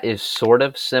 and that is sort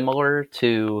of similar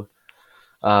to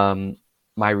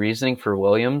my reasoning for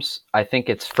Williams. I think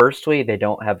it's firstly they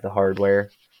don't have the hardware,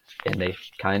 and they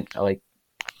kind of like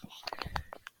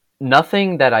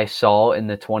nothing that I saw in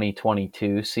the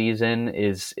 2022 season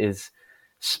is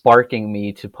sparking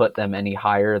me to put them any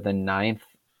higher than ninth.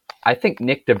 I think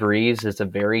Nick DeVries is a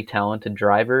very talented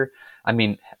driver. I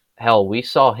mean, hell, we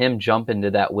saw him jump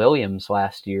into that Williams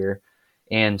last year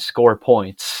and score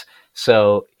points.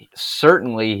 So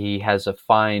certainly he has a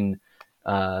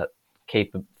uh,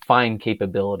 fine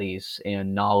capabilities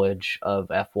and knowledge of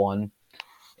F1.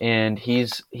 And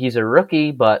he's a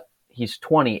rookie, but he's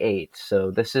 28.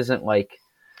 So this isn't like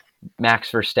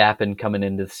Max Verstappen coming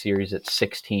into the series at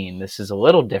 16. This is a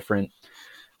little different.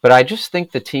 But I just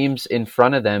think the teams in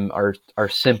front of them are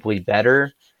simply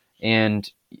better. And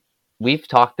we've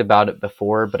talked about it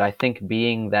before, but I think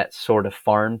being that sort of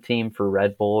farm team for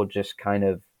Red Bull just kind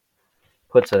of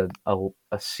puts a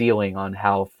ceiling on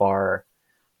how far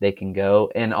they can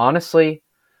go. And honestly,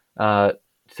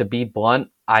 to be blunt,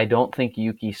 I don't think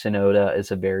Yuki Tsunoda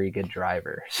is a very good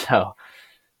driver. So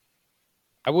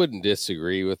I wouldn't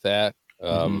disagree with that.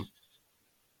 mm-hmm.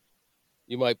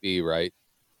 You might be right,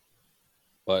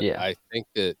 but Yeah. I think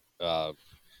that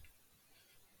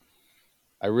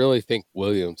I really think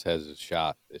Williams has a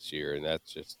shot this year, and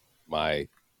that's just my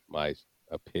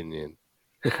opinion.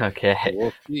 Okay. So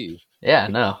we'll see. Yeah,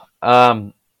 no.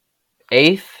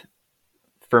 Eighth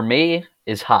for me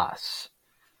is Haas.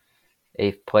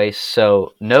 Eighth place.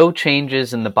 So no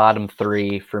changes in the bottom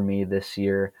three for me this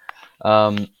year.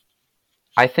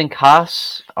 I think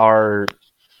Haas are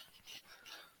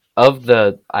of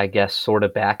the, I guess, sort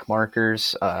of back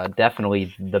markers,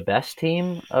 definitely the best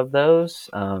team of those.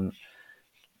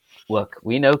 Look,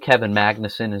 we know Kevin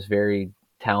Magnussen is very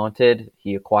talented.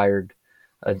 He acquired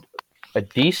a, a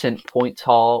decent points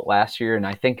haul last year, and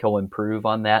I think he'll improve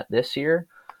on that this year.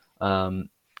 Um,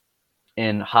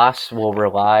 and Haas will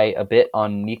rely a bit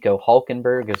on Nico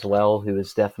Hulkenberg as well, who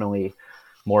is definitely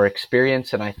more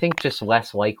experienced and I think just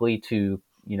less likely to,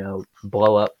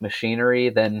 blow up machinery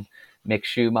than Mick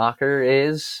Schumacher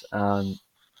is.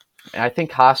 I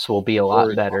think Haas will be a lot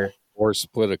or better. or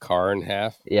split a car in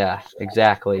half. Yeah,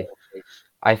 exactly.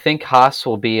 I think Haas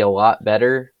will be a lot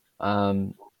better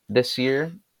this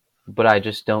year, but I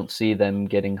just don't see them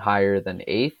getting higher than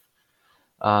eighth.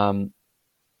 Um,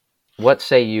 what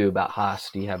say you about Haas?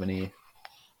 Do you have anything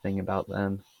about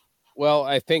them? Well,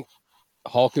 I think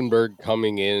Hulkenberg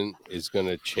coming in is going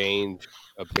to change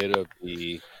a bit of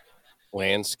the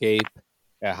landscape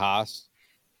at Haas.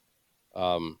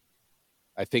 Um,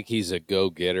 I think he's a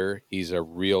go-getter. He's a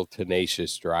real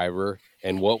tenacious driver,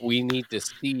 and what we need to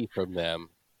see from them,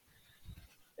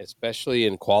 especially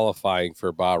in qualifying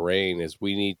for Bahrain, is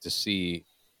we need to see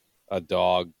a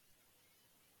dog,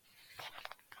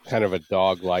 kind of a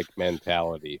dog-like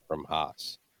mentality from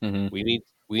Haas. Mm-hmm. We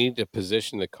need to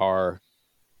position the car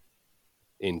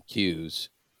in queues.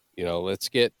 Let's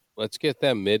get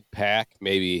them mid pack,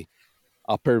 maybe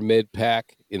upper mid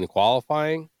pack in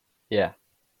qualifying. Yeah,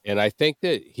 And I think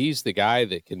that he's the guy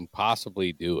that can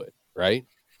possibly do it, right?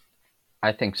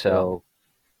 I think so. So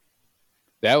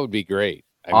that would be great.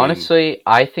 I mean, Honestly,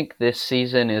 I think this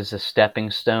season is a stepping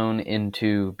stone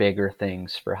into bigger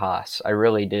things for Haas. I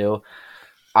really do.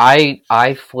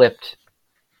 I flipped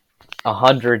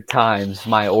 100 times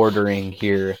my ordering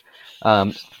here.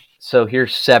 Um, so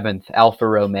here's seventh, Alfa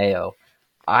Romeo.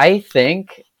 I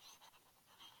think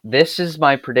this is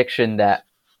my prediction that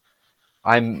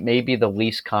I'm maybe the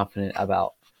least confident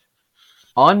about.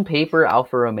 On paper,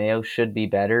 Alfa Romeo should be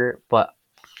better, but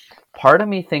part of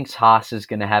me thinks Haas is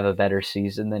going to have a better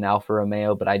season than Alfa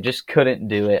Romeo, but I just couldn't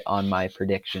do it on my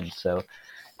predictions. So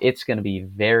it's going to be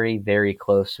very, very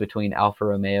close between Alfa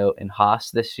Romeo and Haas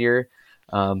this year.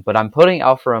 But I'm putting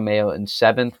Alfa Romeo in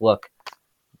seventh. Look,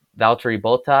 Valtteri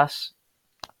Bottas.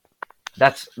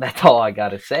 That's all I got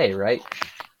to say, right?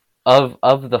 Of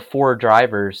the four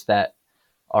drivers that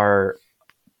are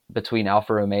between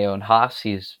Alfa Romeo and Haas,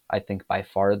 he's I think by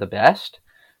far the best,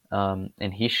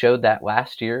 and he showed that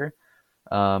last year,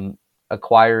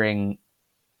 acquiring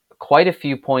quite a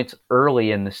few points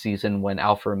early in the season when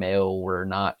Alfa Romeo were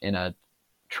not in a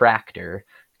tractor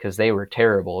because they were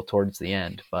terrible towards the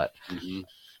end. But mhm.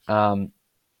 um,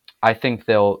 I think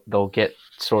they'll get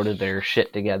sort of their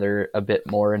shit together a bit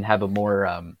more and have a more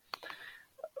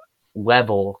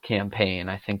level campaign.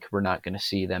 I think we're not going to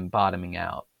see them bottoming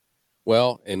out.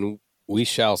 Well, and we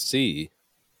shall see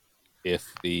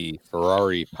if the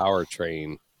Ferrari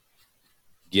powertrain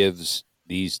gives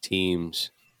these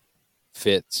teams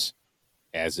fits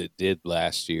as it did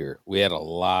last year. We had a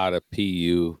lot of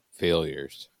PU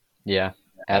failures Yeah, last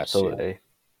year. absolutely.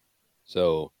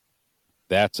 So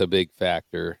that's a big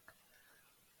factor.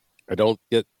 I don't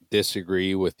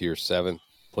disagree with your seventh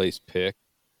place pick.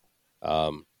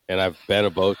 And I've been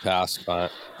a Bottas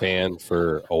fan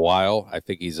for a while. I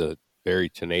think he's a very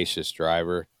tenacious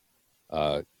driver.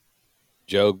 Uh,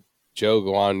 Joe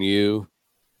Guan Yu,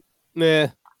 nah,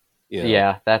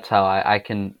 Yeah, that's how I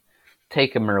can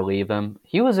take him or leave him.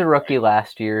 He was a rookie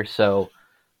last year, so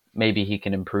maybe he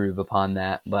can improve upon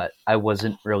that, but I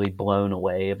wasn't really blown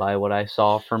away by what I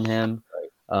saw from him.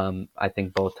 I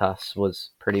think Bottas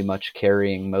was pretty much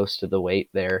carrying most of the weight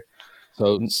there.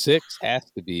 So 6 has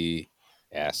to be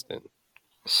Aston.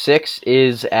 Six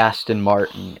is Aston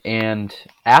Martin, and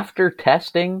after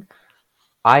testing,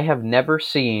 I have never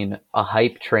seen a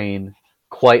hype train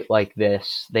quite like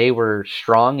this. They were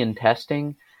strong in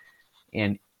testing,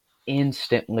 and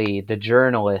instantly the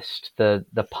journalists, the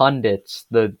pundits,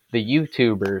 the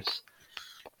YouTubers,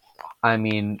 I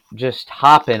mean, just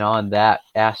hopping on that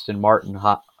Aston Martin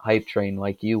hype train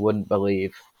like you wouldn't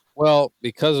believe. Well,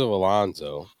 because of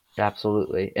Alonso,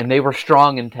 Absolutely. And they were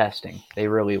strong in testing. They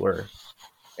really were.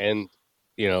 and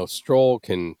Stroll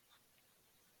can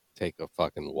take a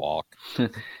fucking walk as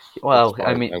Well, far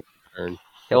I as mean, I'm concerned.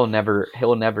 he'll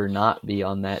never not be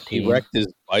on that He team. wrecked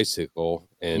his bicycle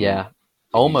and Yeah. he's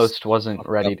Almost wasn't fucked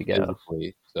ready up to go.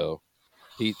 physically. So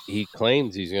he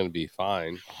claims he's going to be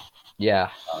fine, Yeah.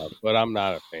 but I'm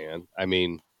not a fan. I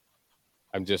mean,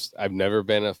 I've never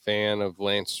been a fan of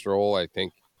Lance Stroll. I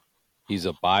think he's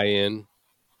a buy-in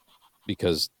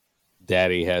because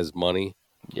Daddy has money,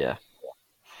 Yeah.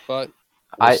 but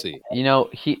we'll I see. you know,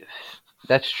 he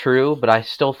that's true, but I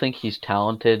still think he's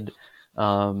talented,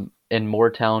 and more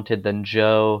talented than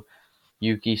Joe,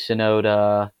 Yuki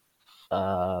Tsunoda,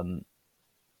 um,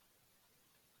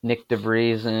 Nick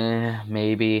DeVries,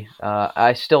 maybe.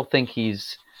 I still think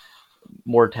he's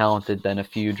more talented than a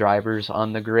few drivers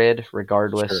on the grid,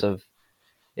 regardless Sure, of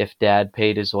if Dad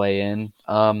paid his way in.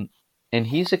 And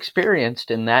he's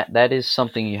experienced, and that is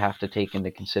something you have to take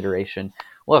into consideration.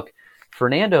 Look,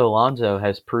 Fernando Alonso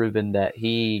has proven that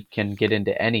he can get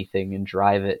into anything and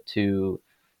drive it to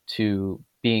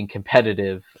being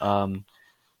competitive.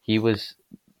 He was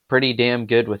pretty damn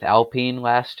good with Alpine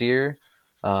last year.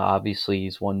 Obviously,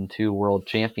 he's won 2 world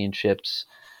championships.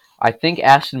 I think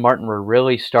Aston Martin were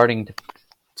really starting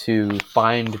to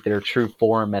find their true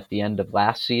form at the end of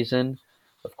last season.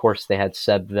 Of course, they had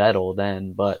Seb Vettel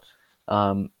then, but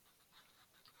um,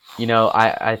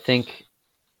 I think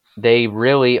they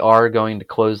really are going to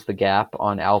close the gap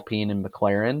on Alpine and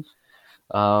McLaren.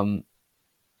 Um,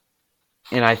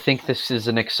 and I think this is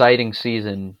an exciting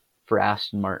season for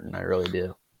Aston Martin. I really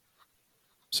do.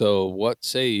 so what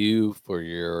say you for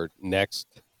your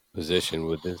next position?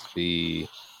 Would this be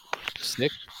 6th,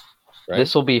 right?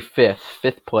 This will be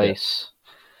fifth Yeah. place.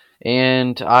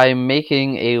 And I'm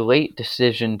making a late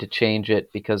decision to change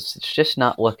it because it's just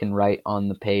not looking right on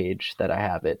the page that I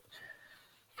have it.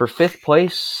 For fifth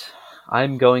place,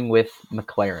 I'm going with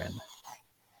McLaren.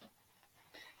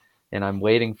 And I'm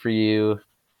waiting for you.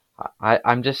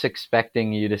 I'm just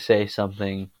expecting you to say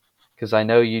something because I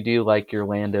know you do like your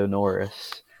Lando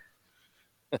Norris.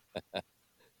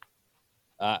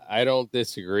 I don't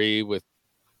disagree with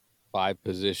 5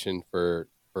 position for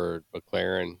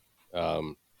McLaren.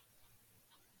 Um,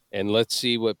 and let's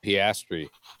see what Piastri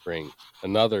brings.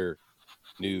 Another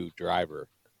new driver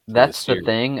to the That's the series.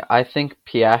 thing. I think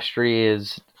Piastri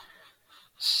is,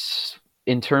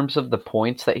 in terms of the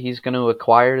points that he's going to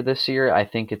acquire this year, I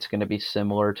think it's going to be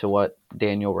similar to what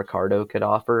Daniel Ricciardo could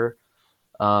offer.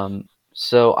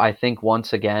 So I think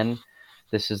once again,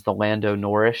 this is the Lando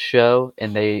Norris show,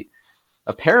 and they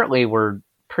apparently were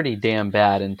pretty damn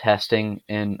bad in testing.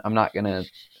 And I'm not going to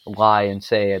lie and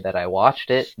say that I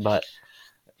watched it, but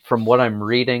from what I'm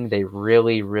reading, they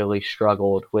really, really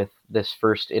struggled with this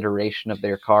first iteration of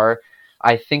their car.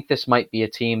 I think this might be a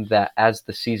team that, as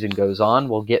the season goes on,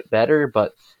 will get better,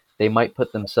 but they might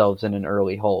put themselves in an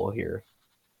early hole here.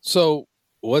 So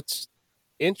what's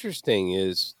interesting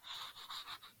is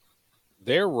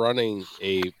they're running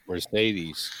a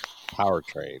Mercedes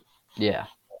powertrain, Yeah,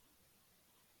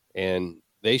 and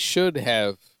they should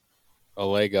have a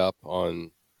leg up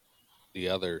on the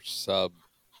other sub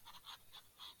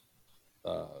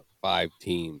 5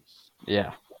 teams.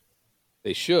 yeah.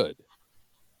 They should,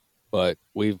 but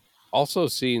we've also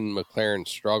seen McLaren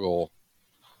struggle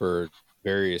for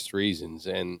various reasons,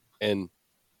 and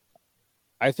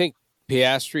I think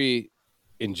Piastri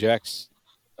injects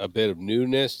a bit of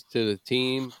newness to the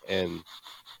team, and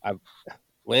I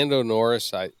Lando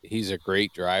Norris, he's a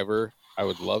great driver. I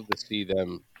would love to see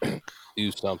them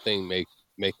do something, make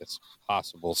a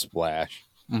possible splash.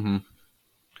 hmm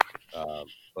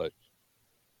But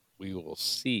we will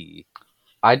see.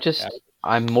 I After. just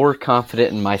I'm more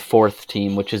confident in my fourth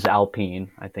team, which is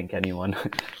Alpine. I think anyone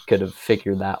could have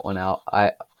figured that one out.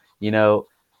 You know,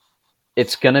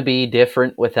 it's going to be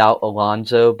different without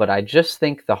Alonso, but I just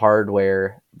think the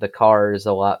hardware, the car is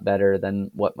a lot better than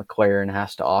what McLaren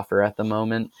has to offer at the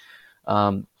moment.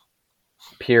 Um,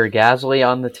 Pierre Gasly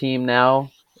on the team now,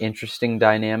 interesting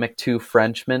dynamic. 2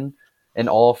 Frenchmen, an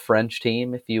all French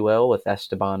team, if you will, with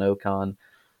Esteban Ocon.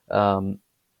 Um,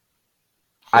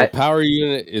 Their I power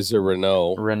unit is a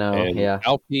Renault, Renault, and yeah,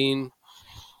 Alpine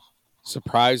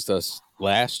surprised us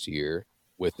last year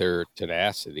with their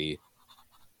tenacity.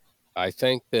 I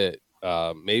think that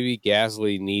maybe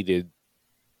Gasly needed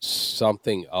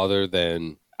something other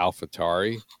than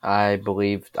AlphaTauri,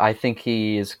 I think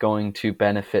he is going to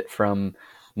benefit from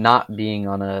not being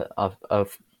on a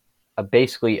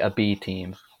basically a B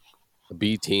team. a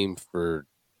B team for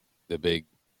the big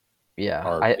Yeah,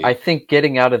 I RB. think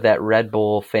getting out of that Red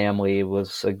Bull family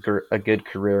was a good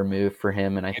career move for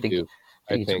him, and I I think do.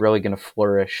 I he's think, really going to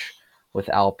flourish with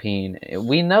Alpine.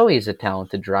 We know he's a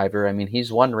talented driver. I mean,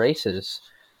 he's won races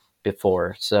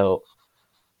before, so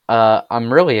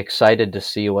I'm really excited to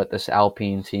see what this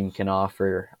Alpine team can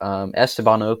offer.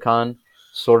 Esteban Ocon,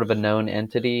 sort of a known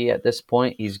entity at this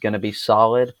point. He's going to be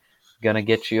solid, going to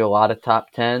get you a lot of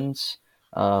top tens.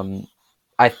 Um,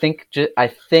 I think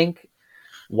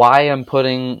why I'm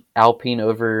putting Alpine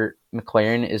over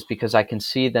McLaren is because I can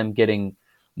see them getting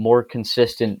more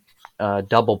consistent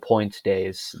double points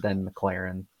days than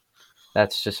McLaren.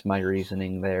 That's just my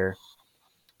reasoning there.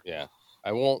 yeah.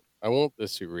 I won't. I won't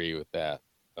disagree with that.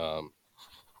 Um,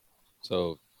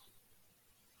 so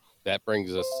that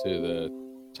brings us to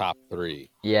the top three.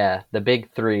 Yeah, the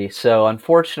big three. So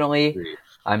unfortunately, Three.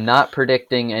 I'm not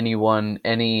predicting any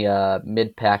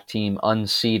mid-pack team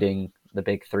unseating the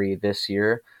big three this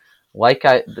year.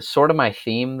 The sort of my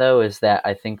theme though is that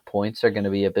I think points are going to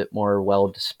be a bit more well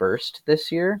dispersed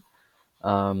this year.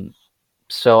 Um,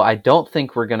 so I don't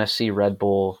think we're going to see Red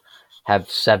Bull have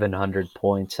 700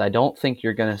 points. I don't think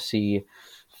you're going to see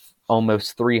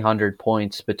almost 300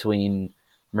 points between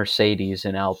Mercedes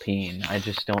and Alpine. I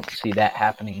just don't see that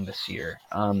happening this year.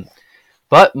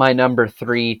 But my number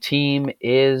three team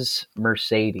is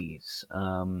Mercedes.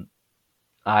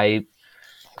 I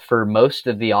For most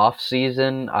of the off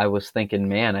season, I was thinking,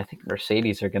 man, I think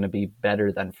Mercedes are going to be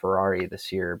better than Ferrari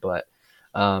this year. But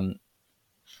um,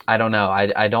 I don't know.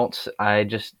 I don't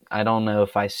know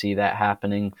if I see that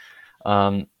happening.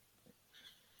 Um,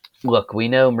 Look, we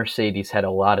know Mercedes had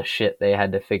a lot of shit they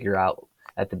had to figure out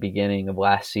at the beginning of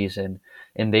last season,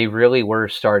 and they really were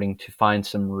starting to find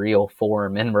some real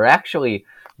form, and were actually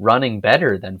running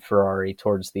better than Ferrari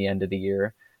towards the end of the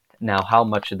year. Now, how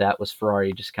much of that was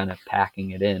Ferrari just kind of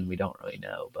packing it in, we don't really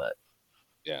know, but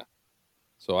Yeah.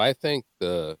 So I think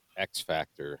the X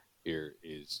factor here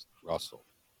is Russell.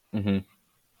 mhm.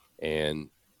 And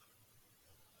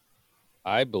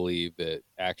I believe that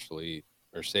actually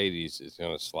Mercedes is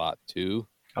going to slot two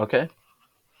Okay,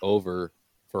 over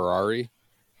Ferrari.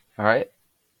 all right,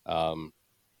 Um,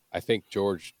 I think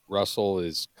George Russell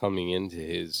is coming into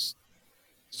his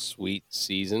sweet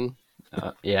season,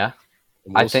 yeah.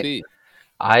 and I we'll think see.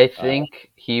 I Uh,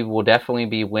 think he will definitely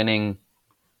be winning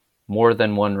more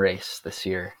than one race this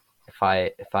year.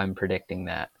 If I'm predicting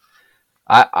that,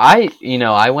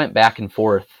 I went back and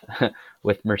forth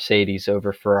with Mercedes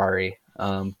over Ferrari,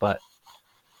 but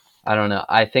I don't know.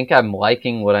 I think I'm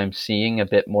liking what I'm seeing a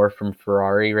bit more from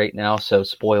Ferrari right now. So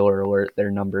spoiler alert,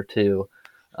 they're number two.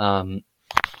 Um,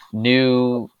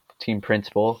 New team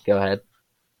principal. Go ahead.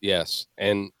 yes,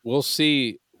 and we'll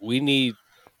see. We need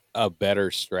a better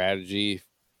strategy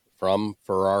from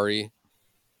Ferrari.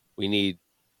 We need.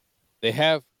 They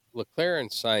have Leclerc and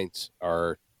Sainz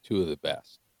are two of the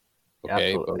best.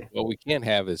 Okay, but Absolutely. what we can't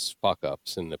have is fuck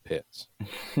ups in the pits.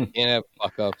 Can't have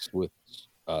fuck ups with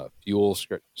fuel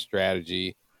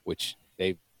strategy, which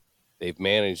they've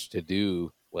managed to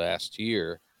do last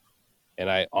year.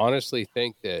 And I honestly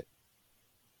think that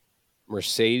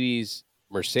Mercedes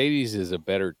is a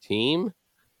better team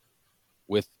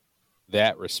with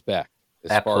that respect as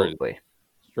far as Absolutely.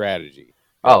 strategy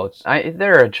Oh, goes.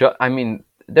 I mean,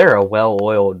 they're a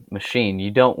well-oiled machine.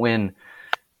 You don't win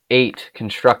 8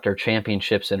 constructor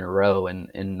championships in a row and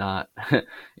not,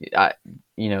 I,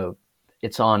 you know,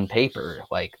 it's on paper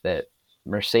like that.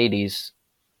 Mercedes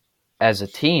as a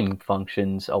team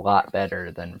functions a lot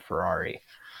better than Ferrari.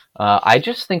 I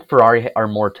just think Ferrari are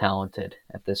more talented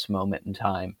at this moment in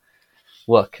time.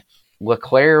 Look,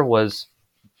 Leclerc was,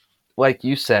 like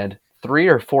you said, 3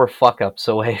 or 4 fuck ups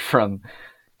away from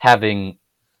having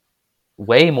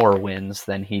way more wins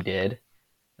than he did.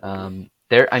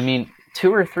 I mean,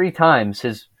 2 or 3 times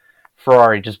his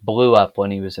Ferrari just blew up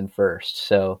when he was in first.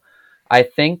 So I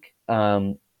think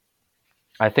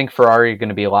I think Ferrari are going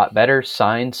to be a lot better.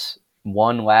 Sainz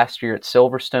won last year at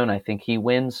Silverstone. I think he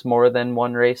wins more than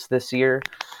one race this year,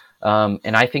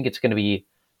 and I think it's going to be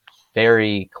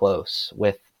very close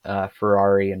with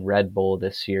Ferrari and Red Bull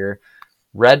this year.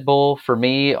 Red Bull for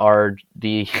me are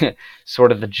the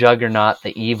sort of the juggernaut,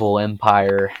 the evil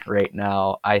empire right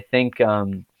now. I think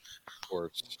Of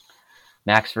course,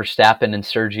 Max Verstappen and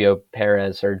Sergio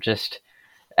Perez are just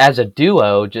as a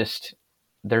duo, just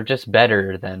they're just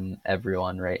better than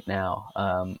everyone right now.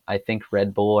 I think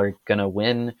Red Bull are gonna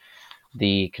win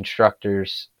the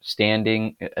constructors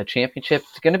standing a championship.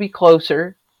 It's gonna be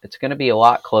closer. It's gonna be a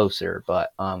lot closer,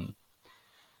 but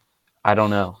I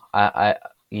don't know. I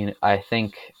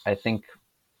think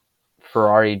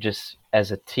Ferrari just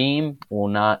as a team will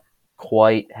not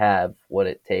quite have what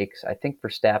it takes. I think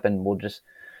Verstappen will just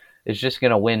is just going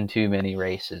to win too many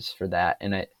races for that.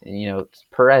 And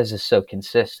Perez is so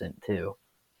consistent too.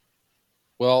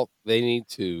 well, they need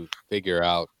to figure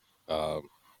out um,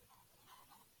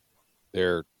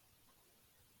 their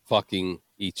fucking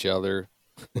each other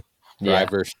Yeah,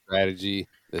 driver strategy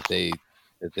that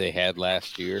they had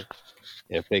last year.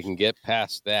 And if they can get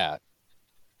past that,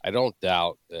 I don't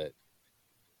doubt that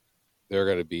they're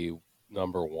going to be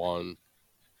number one.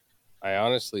 I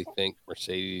honestly think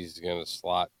Mercedes is going to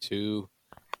slot two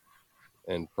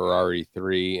and Ferrari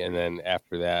three, and then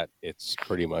after that, it's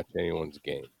pretty much anyone's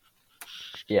game.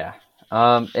 yeah.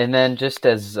 And then just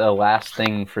as a last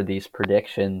thing for these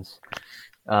predictions,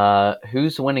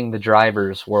 Who's winning the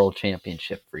Drivers' World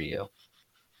Championship for you?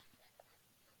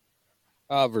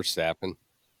 Verstappen.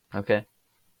 Okay.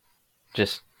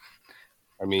 Just,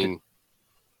 I mean,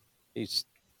 he's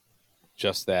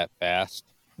just that fast,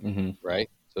 mm-hmm. right?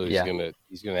 So Yeah.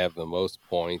 he's gonna have the most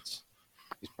points.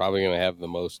 He's probably gonna have the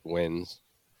most wins.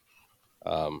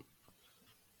 Um,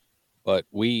 but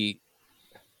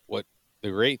what the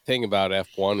great thing about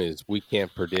F1 is we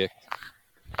can't predict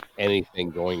anything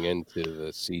going into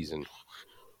the season.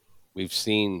 We've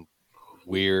seen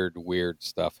weird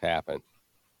stuff happen.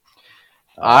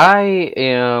 I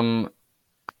am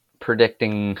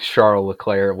predicting Charles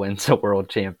Leclerc wins a world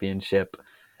championship.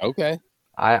 Okay.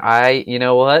 You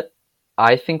know what?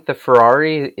 I think the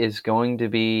Ferrari is going to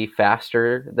be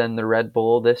faster than the Red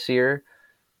Bull this year.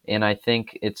 And I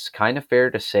think it's kind of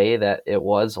fair to say that it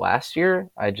was last year.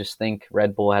 I just think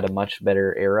Red Bull had a much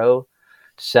better aero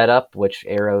setup, which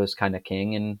aero is kind of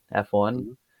king in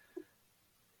F1.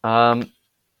 Mhm. Um,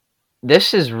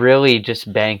 this is really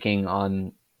just banking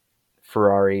on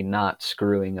Ferrari not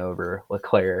screwing over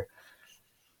Leclerc.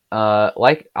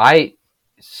 Like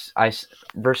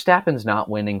Verstappen's not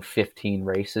winning 15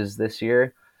 races this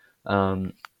year.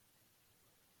 Um,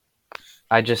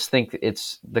 I just think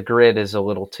the grid is a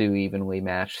little too evenly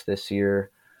matched this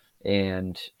year,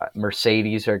 and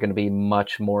Mercedes are going to be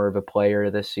much more of a player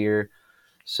this year.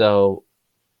 So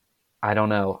I don't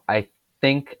know. I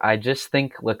just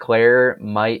think Leclerc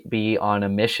might be on a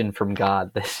mission from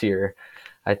God this year.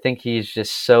 I think he's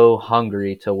just so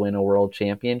hungry to win a world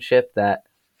championship that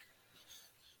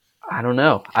I don't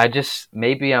know.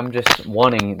 Maybe I'm just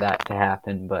wanting that to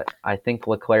happen, but I think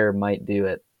Leclerc might do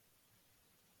it.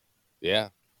 Yeah.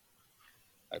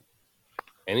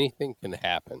 Anything can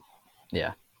happen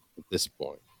Yeah. at this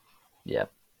point. Yeah.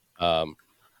 Um,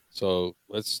 so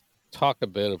let's talk a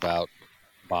bit about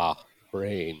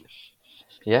Bahrain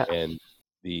Yeah. and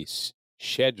the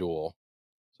schedule.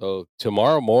 So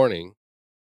tomorrow morning,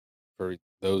 for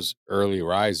those early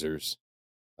risers,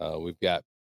 we've got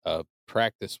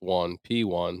practice one,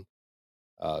 P1,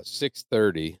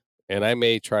 6:30, and I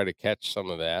may try to catch some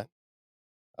of that.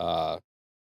 Uh,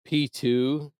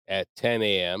 P2 at 10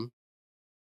 a.m.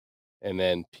 and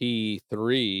then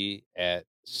P3 at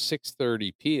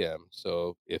 6:30 p.m.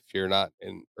 So if you're not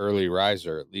an early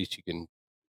riser, at least you can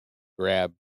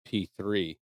grab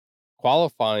P3.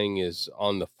 Qualifying is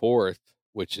on the 4th,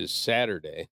 which is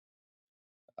Saturday,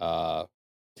 uh,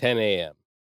 10 a.m.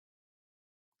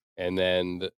 And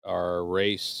then our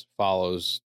race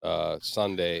follows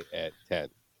Sunday at 10.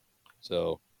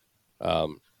 So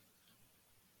um,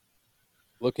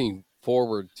 looking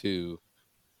forward to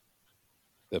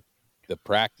the the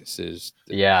practices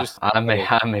Yeah. just I'm kind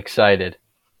of, I'm excited.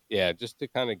 yeah, just to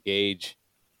kind of gauge,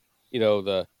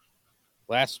 the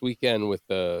last weekend with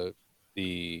the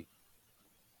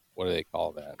what do they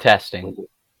call that? Testing.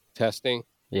 Testing?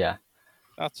 Yeah.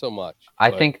 Not so much,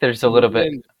 I but think there's a little moving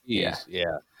bit into yeah. P's,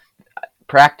 yeah,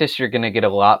 Practice you're going to get a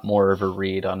lot more of a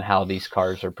read on how these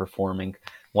cars are performing.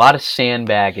 A lot of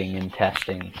sandbagging and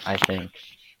testing, I think.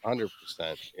 100%,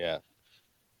 yeah.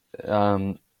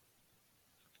 Um,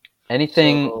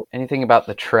 anything So anything about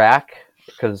the track?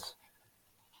 Because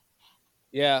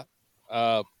yeah,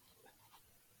 uh,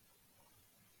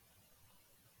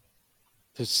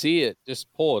 to see it,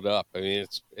 just pull it up. I mean,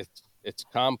 it's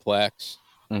complex.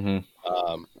 mm-hmm.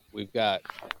 We've got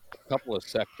a couple of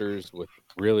sectors with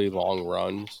really long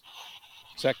runs.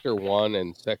 Sector 1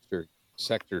 and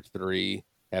sector 3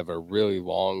 have a really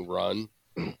long run,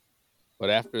 but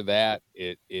after that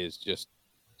it is just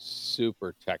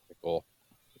super technical.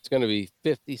 It's going to be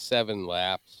 57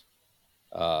 laps.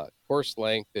 Course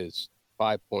length is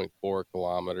 5.4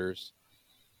 kilometers.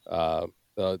 Uh,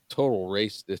 the total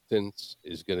race distance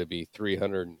is going to be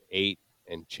 308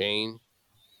 and change,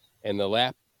 and the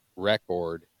lap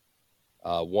record,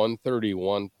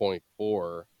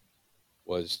 131.4,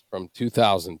 was from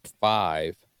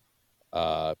 2005.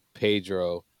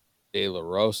 Pedro de la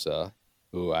Rosa,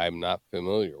 who I'm not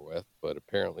familiar with, but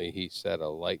apparently he set a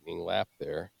lightning lap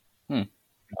there. Hmm.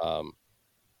 Um,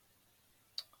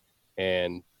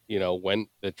 and when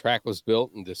the track was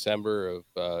built in December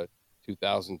of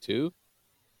 2002,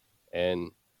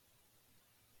 and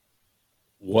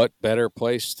what better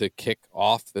place to kick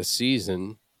off the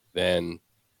season than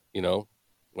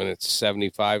when it's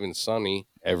 75 and sunny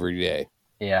every day.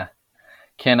 Yeah.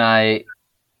 Can I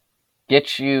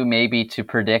get you maybe to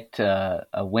predict a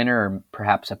winner or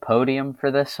perhaps a podium for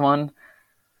this one?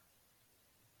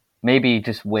 Maybe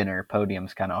just winner.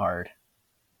 Podium's kind of hard.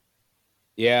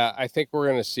 Yeah, I think we're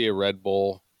going to see a Red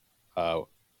Bull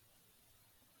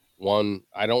one.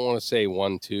 I don't want to say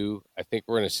 1-2. I think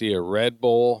we're going to see a Red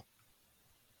Bull,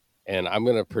 and I'm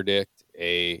going to predict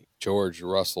a George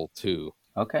Russell 2.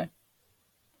 Okay.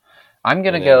 I'm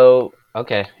going to go.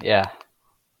 Okay. Yeah.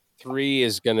 3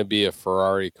 is going to be a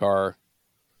Ferrari car.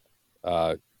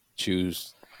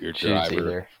 Choose your driver.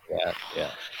 Either.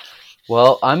 Yeah.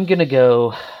 Well, I'm going to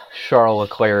go Charles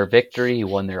Leclerc victory. He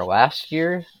won there last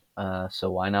year,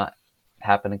 so why not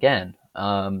happen again?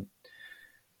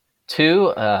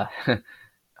 2,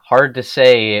 hard to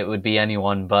say it would be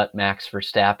anyone but Max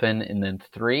Verstappen. And then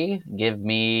 3, give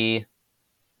me,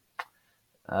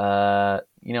 you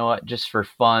know what, just for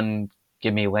fun,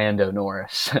 give me Lando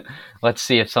Norris. Let's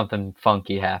see if something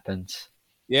funky happens.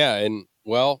 Yeah, and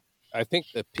well, I think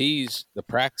the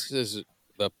practices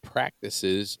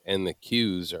and the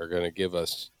cues are going to give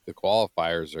us, the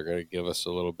qualifiers are going to give us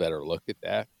a little better look at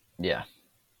that. Yeah.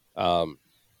 But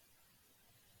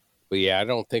yeah, I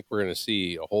don't think we're going to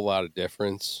see a whole lot of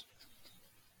difference.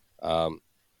 I'm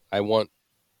going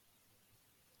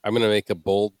to make a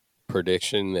bold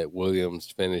prediction that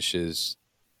Williams finishes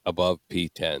above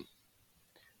P10.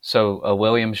 So a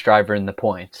Williams driver in the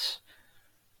points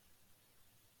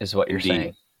is what you're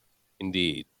saying.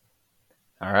 Indeed.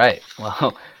 All right.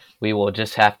 Well, we will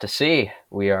just have to see.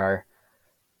 We are,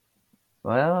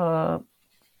 9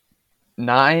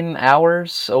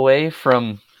 hours away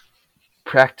from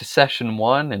practice session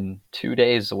 1 and 2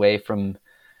 days away from,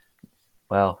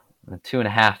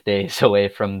 2.5 days away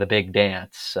from the big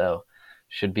dance. So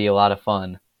should be a lot of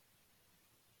fun.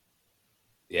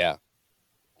 Yeah.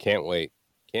 Can't wait.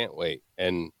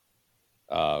 And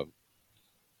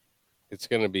it's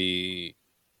going to be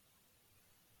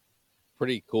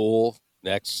pretty cool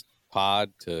next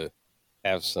pod to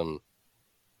have some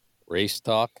race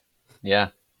talk. Yeah.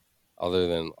 Other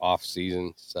than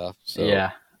off-season stuff. So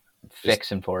yeah.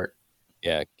 Fixing for it.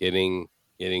 Yeah, getting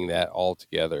that all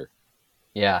together.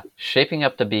 Yeah, shaping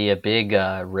up to be a big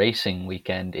racing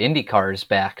weekend. IndyCar is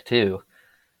back too.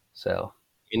 So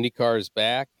IndyCar is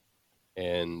back,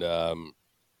 and we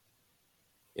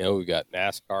got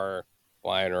NASCAR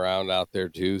flying around out there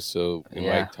too. So we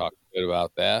might talk a bit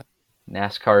about that.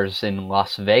 NASCAR's in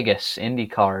Las Vegas.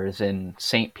 IndyCar's in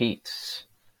St. Pete's.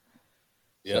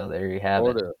 Yep. So there you have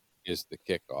Florida is the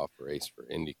kickoff race for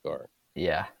IndyCar.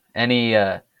 Yeah. Any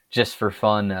just for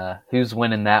fun, who's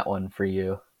winning that one for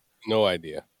you? No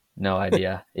idea.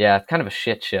 Yeah, it's kind of a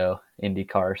shit show,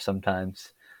 IndyCar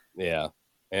sometimes. Yeah,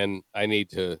 and I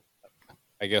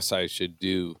guess I should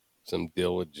do some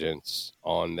diligence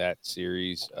on that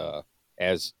series I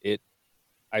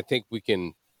think we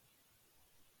can,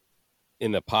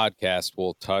 in the podcast,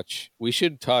 we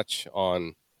should touch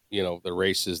on, the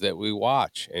races that we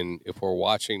watch. And if we're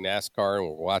watching NASCAR and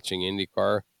we're watching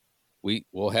IndyCar,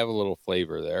 we'll have a little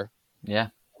flavor there. Yeah,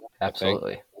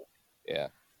 absolutely. Yeah.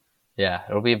 Yeah,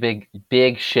 it'll be a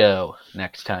big show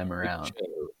next time around.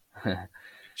 Big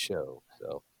show.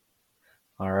 So,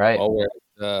 all right. Well, we're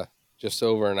at, just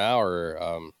over an hour.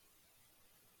 I'm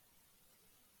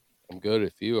good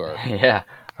if you are. Yeah,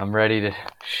 I'm ready to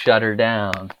shut her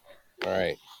down. All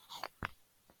right.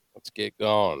 Let's get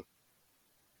going.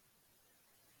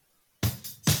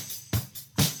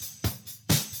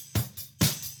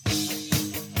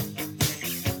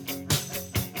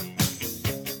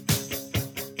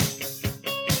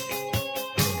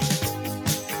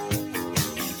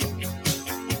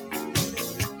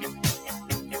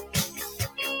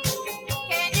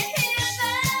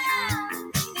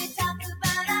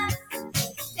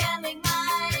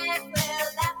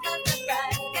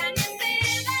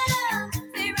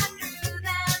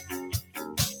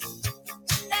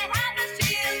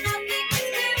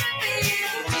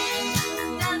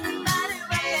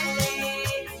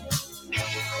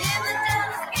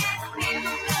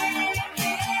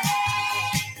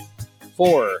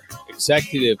 For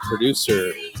executive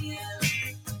producer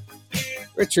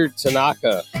Richard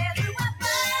Tanaka,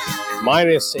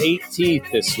 minus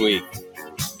 18th this week.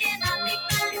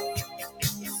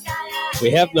 We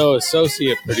have no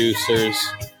associate producers.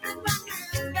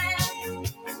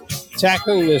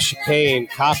 Tackling the Chicane,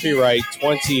 copyright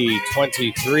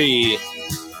 2023.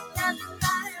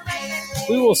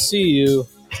 We will see you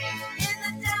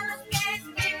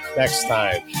next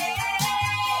time.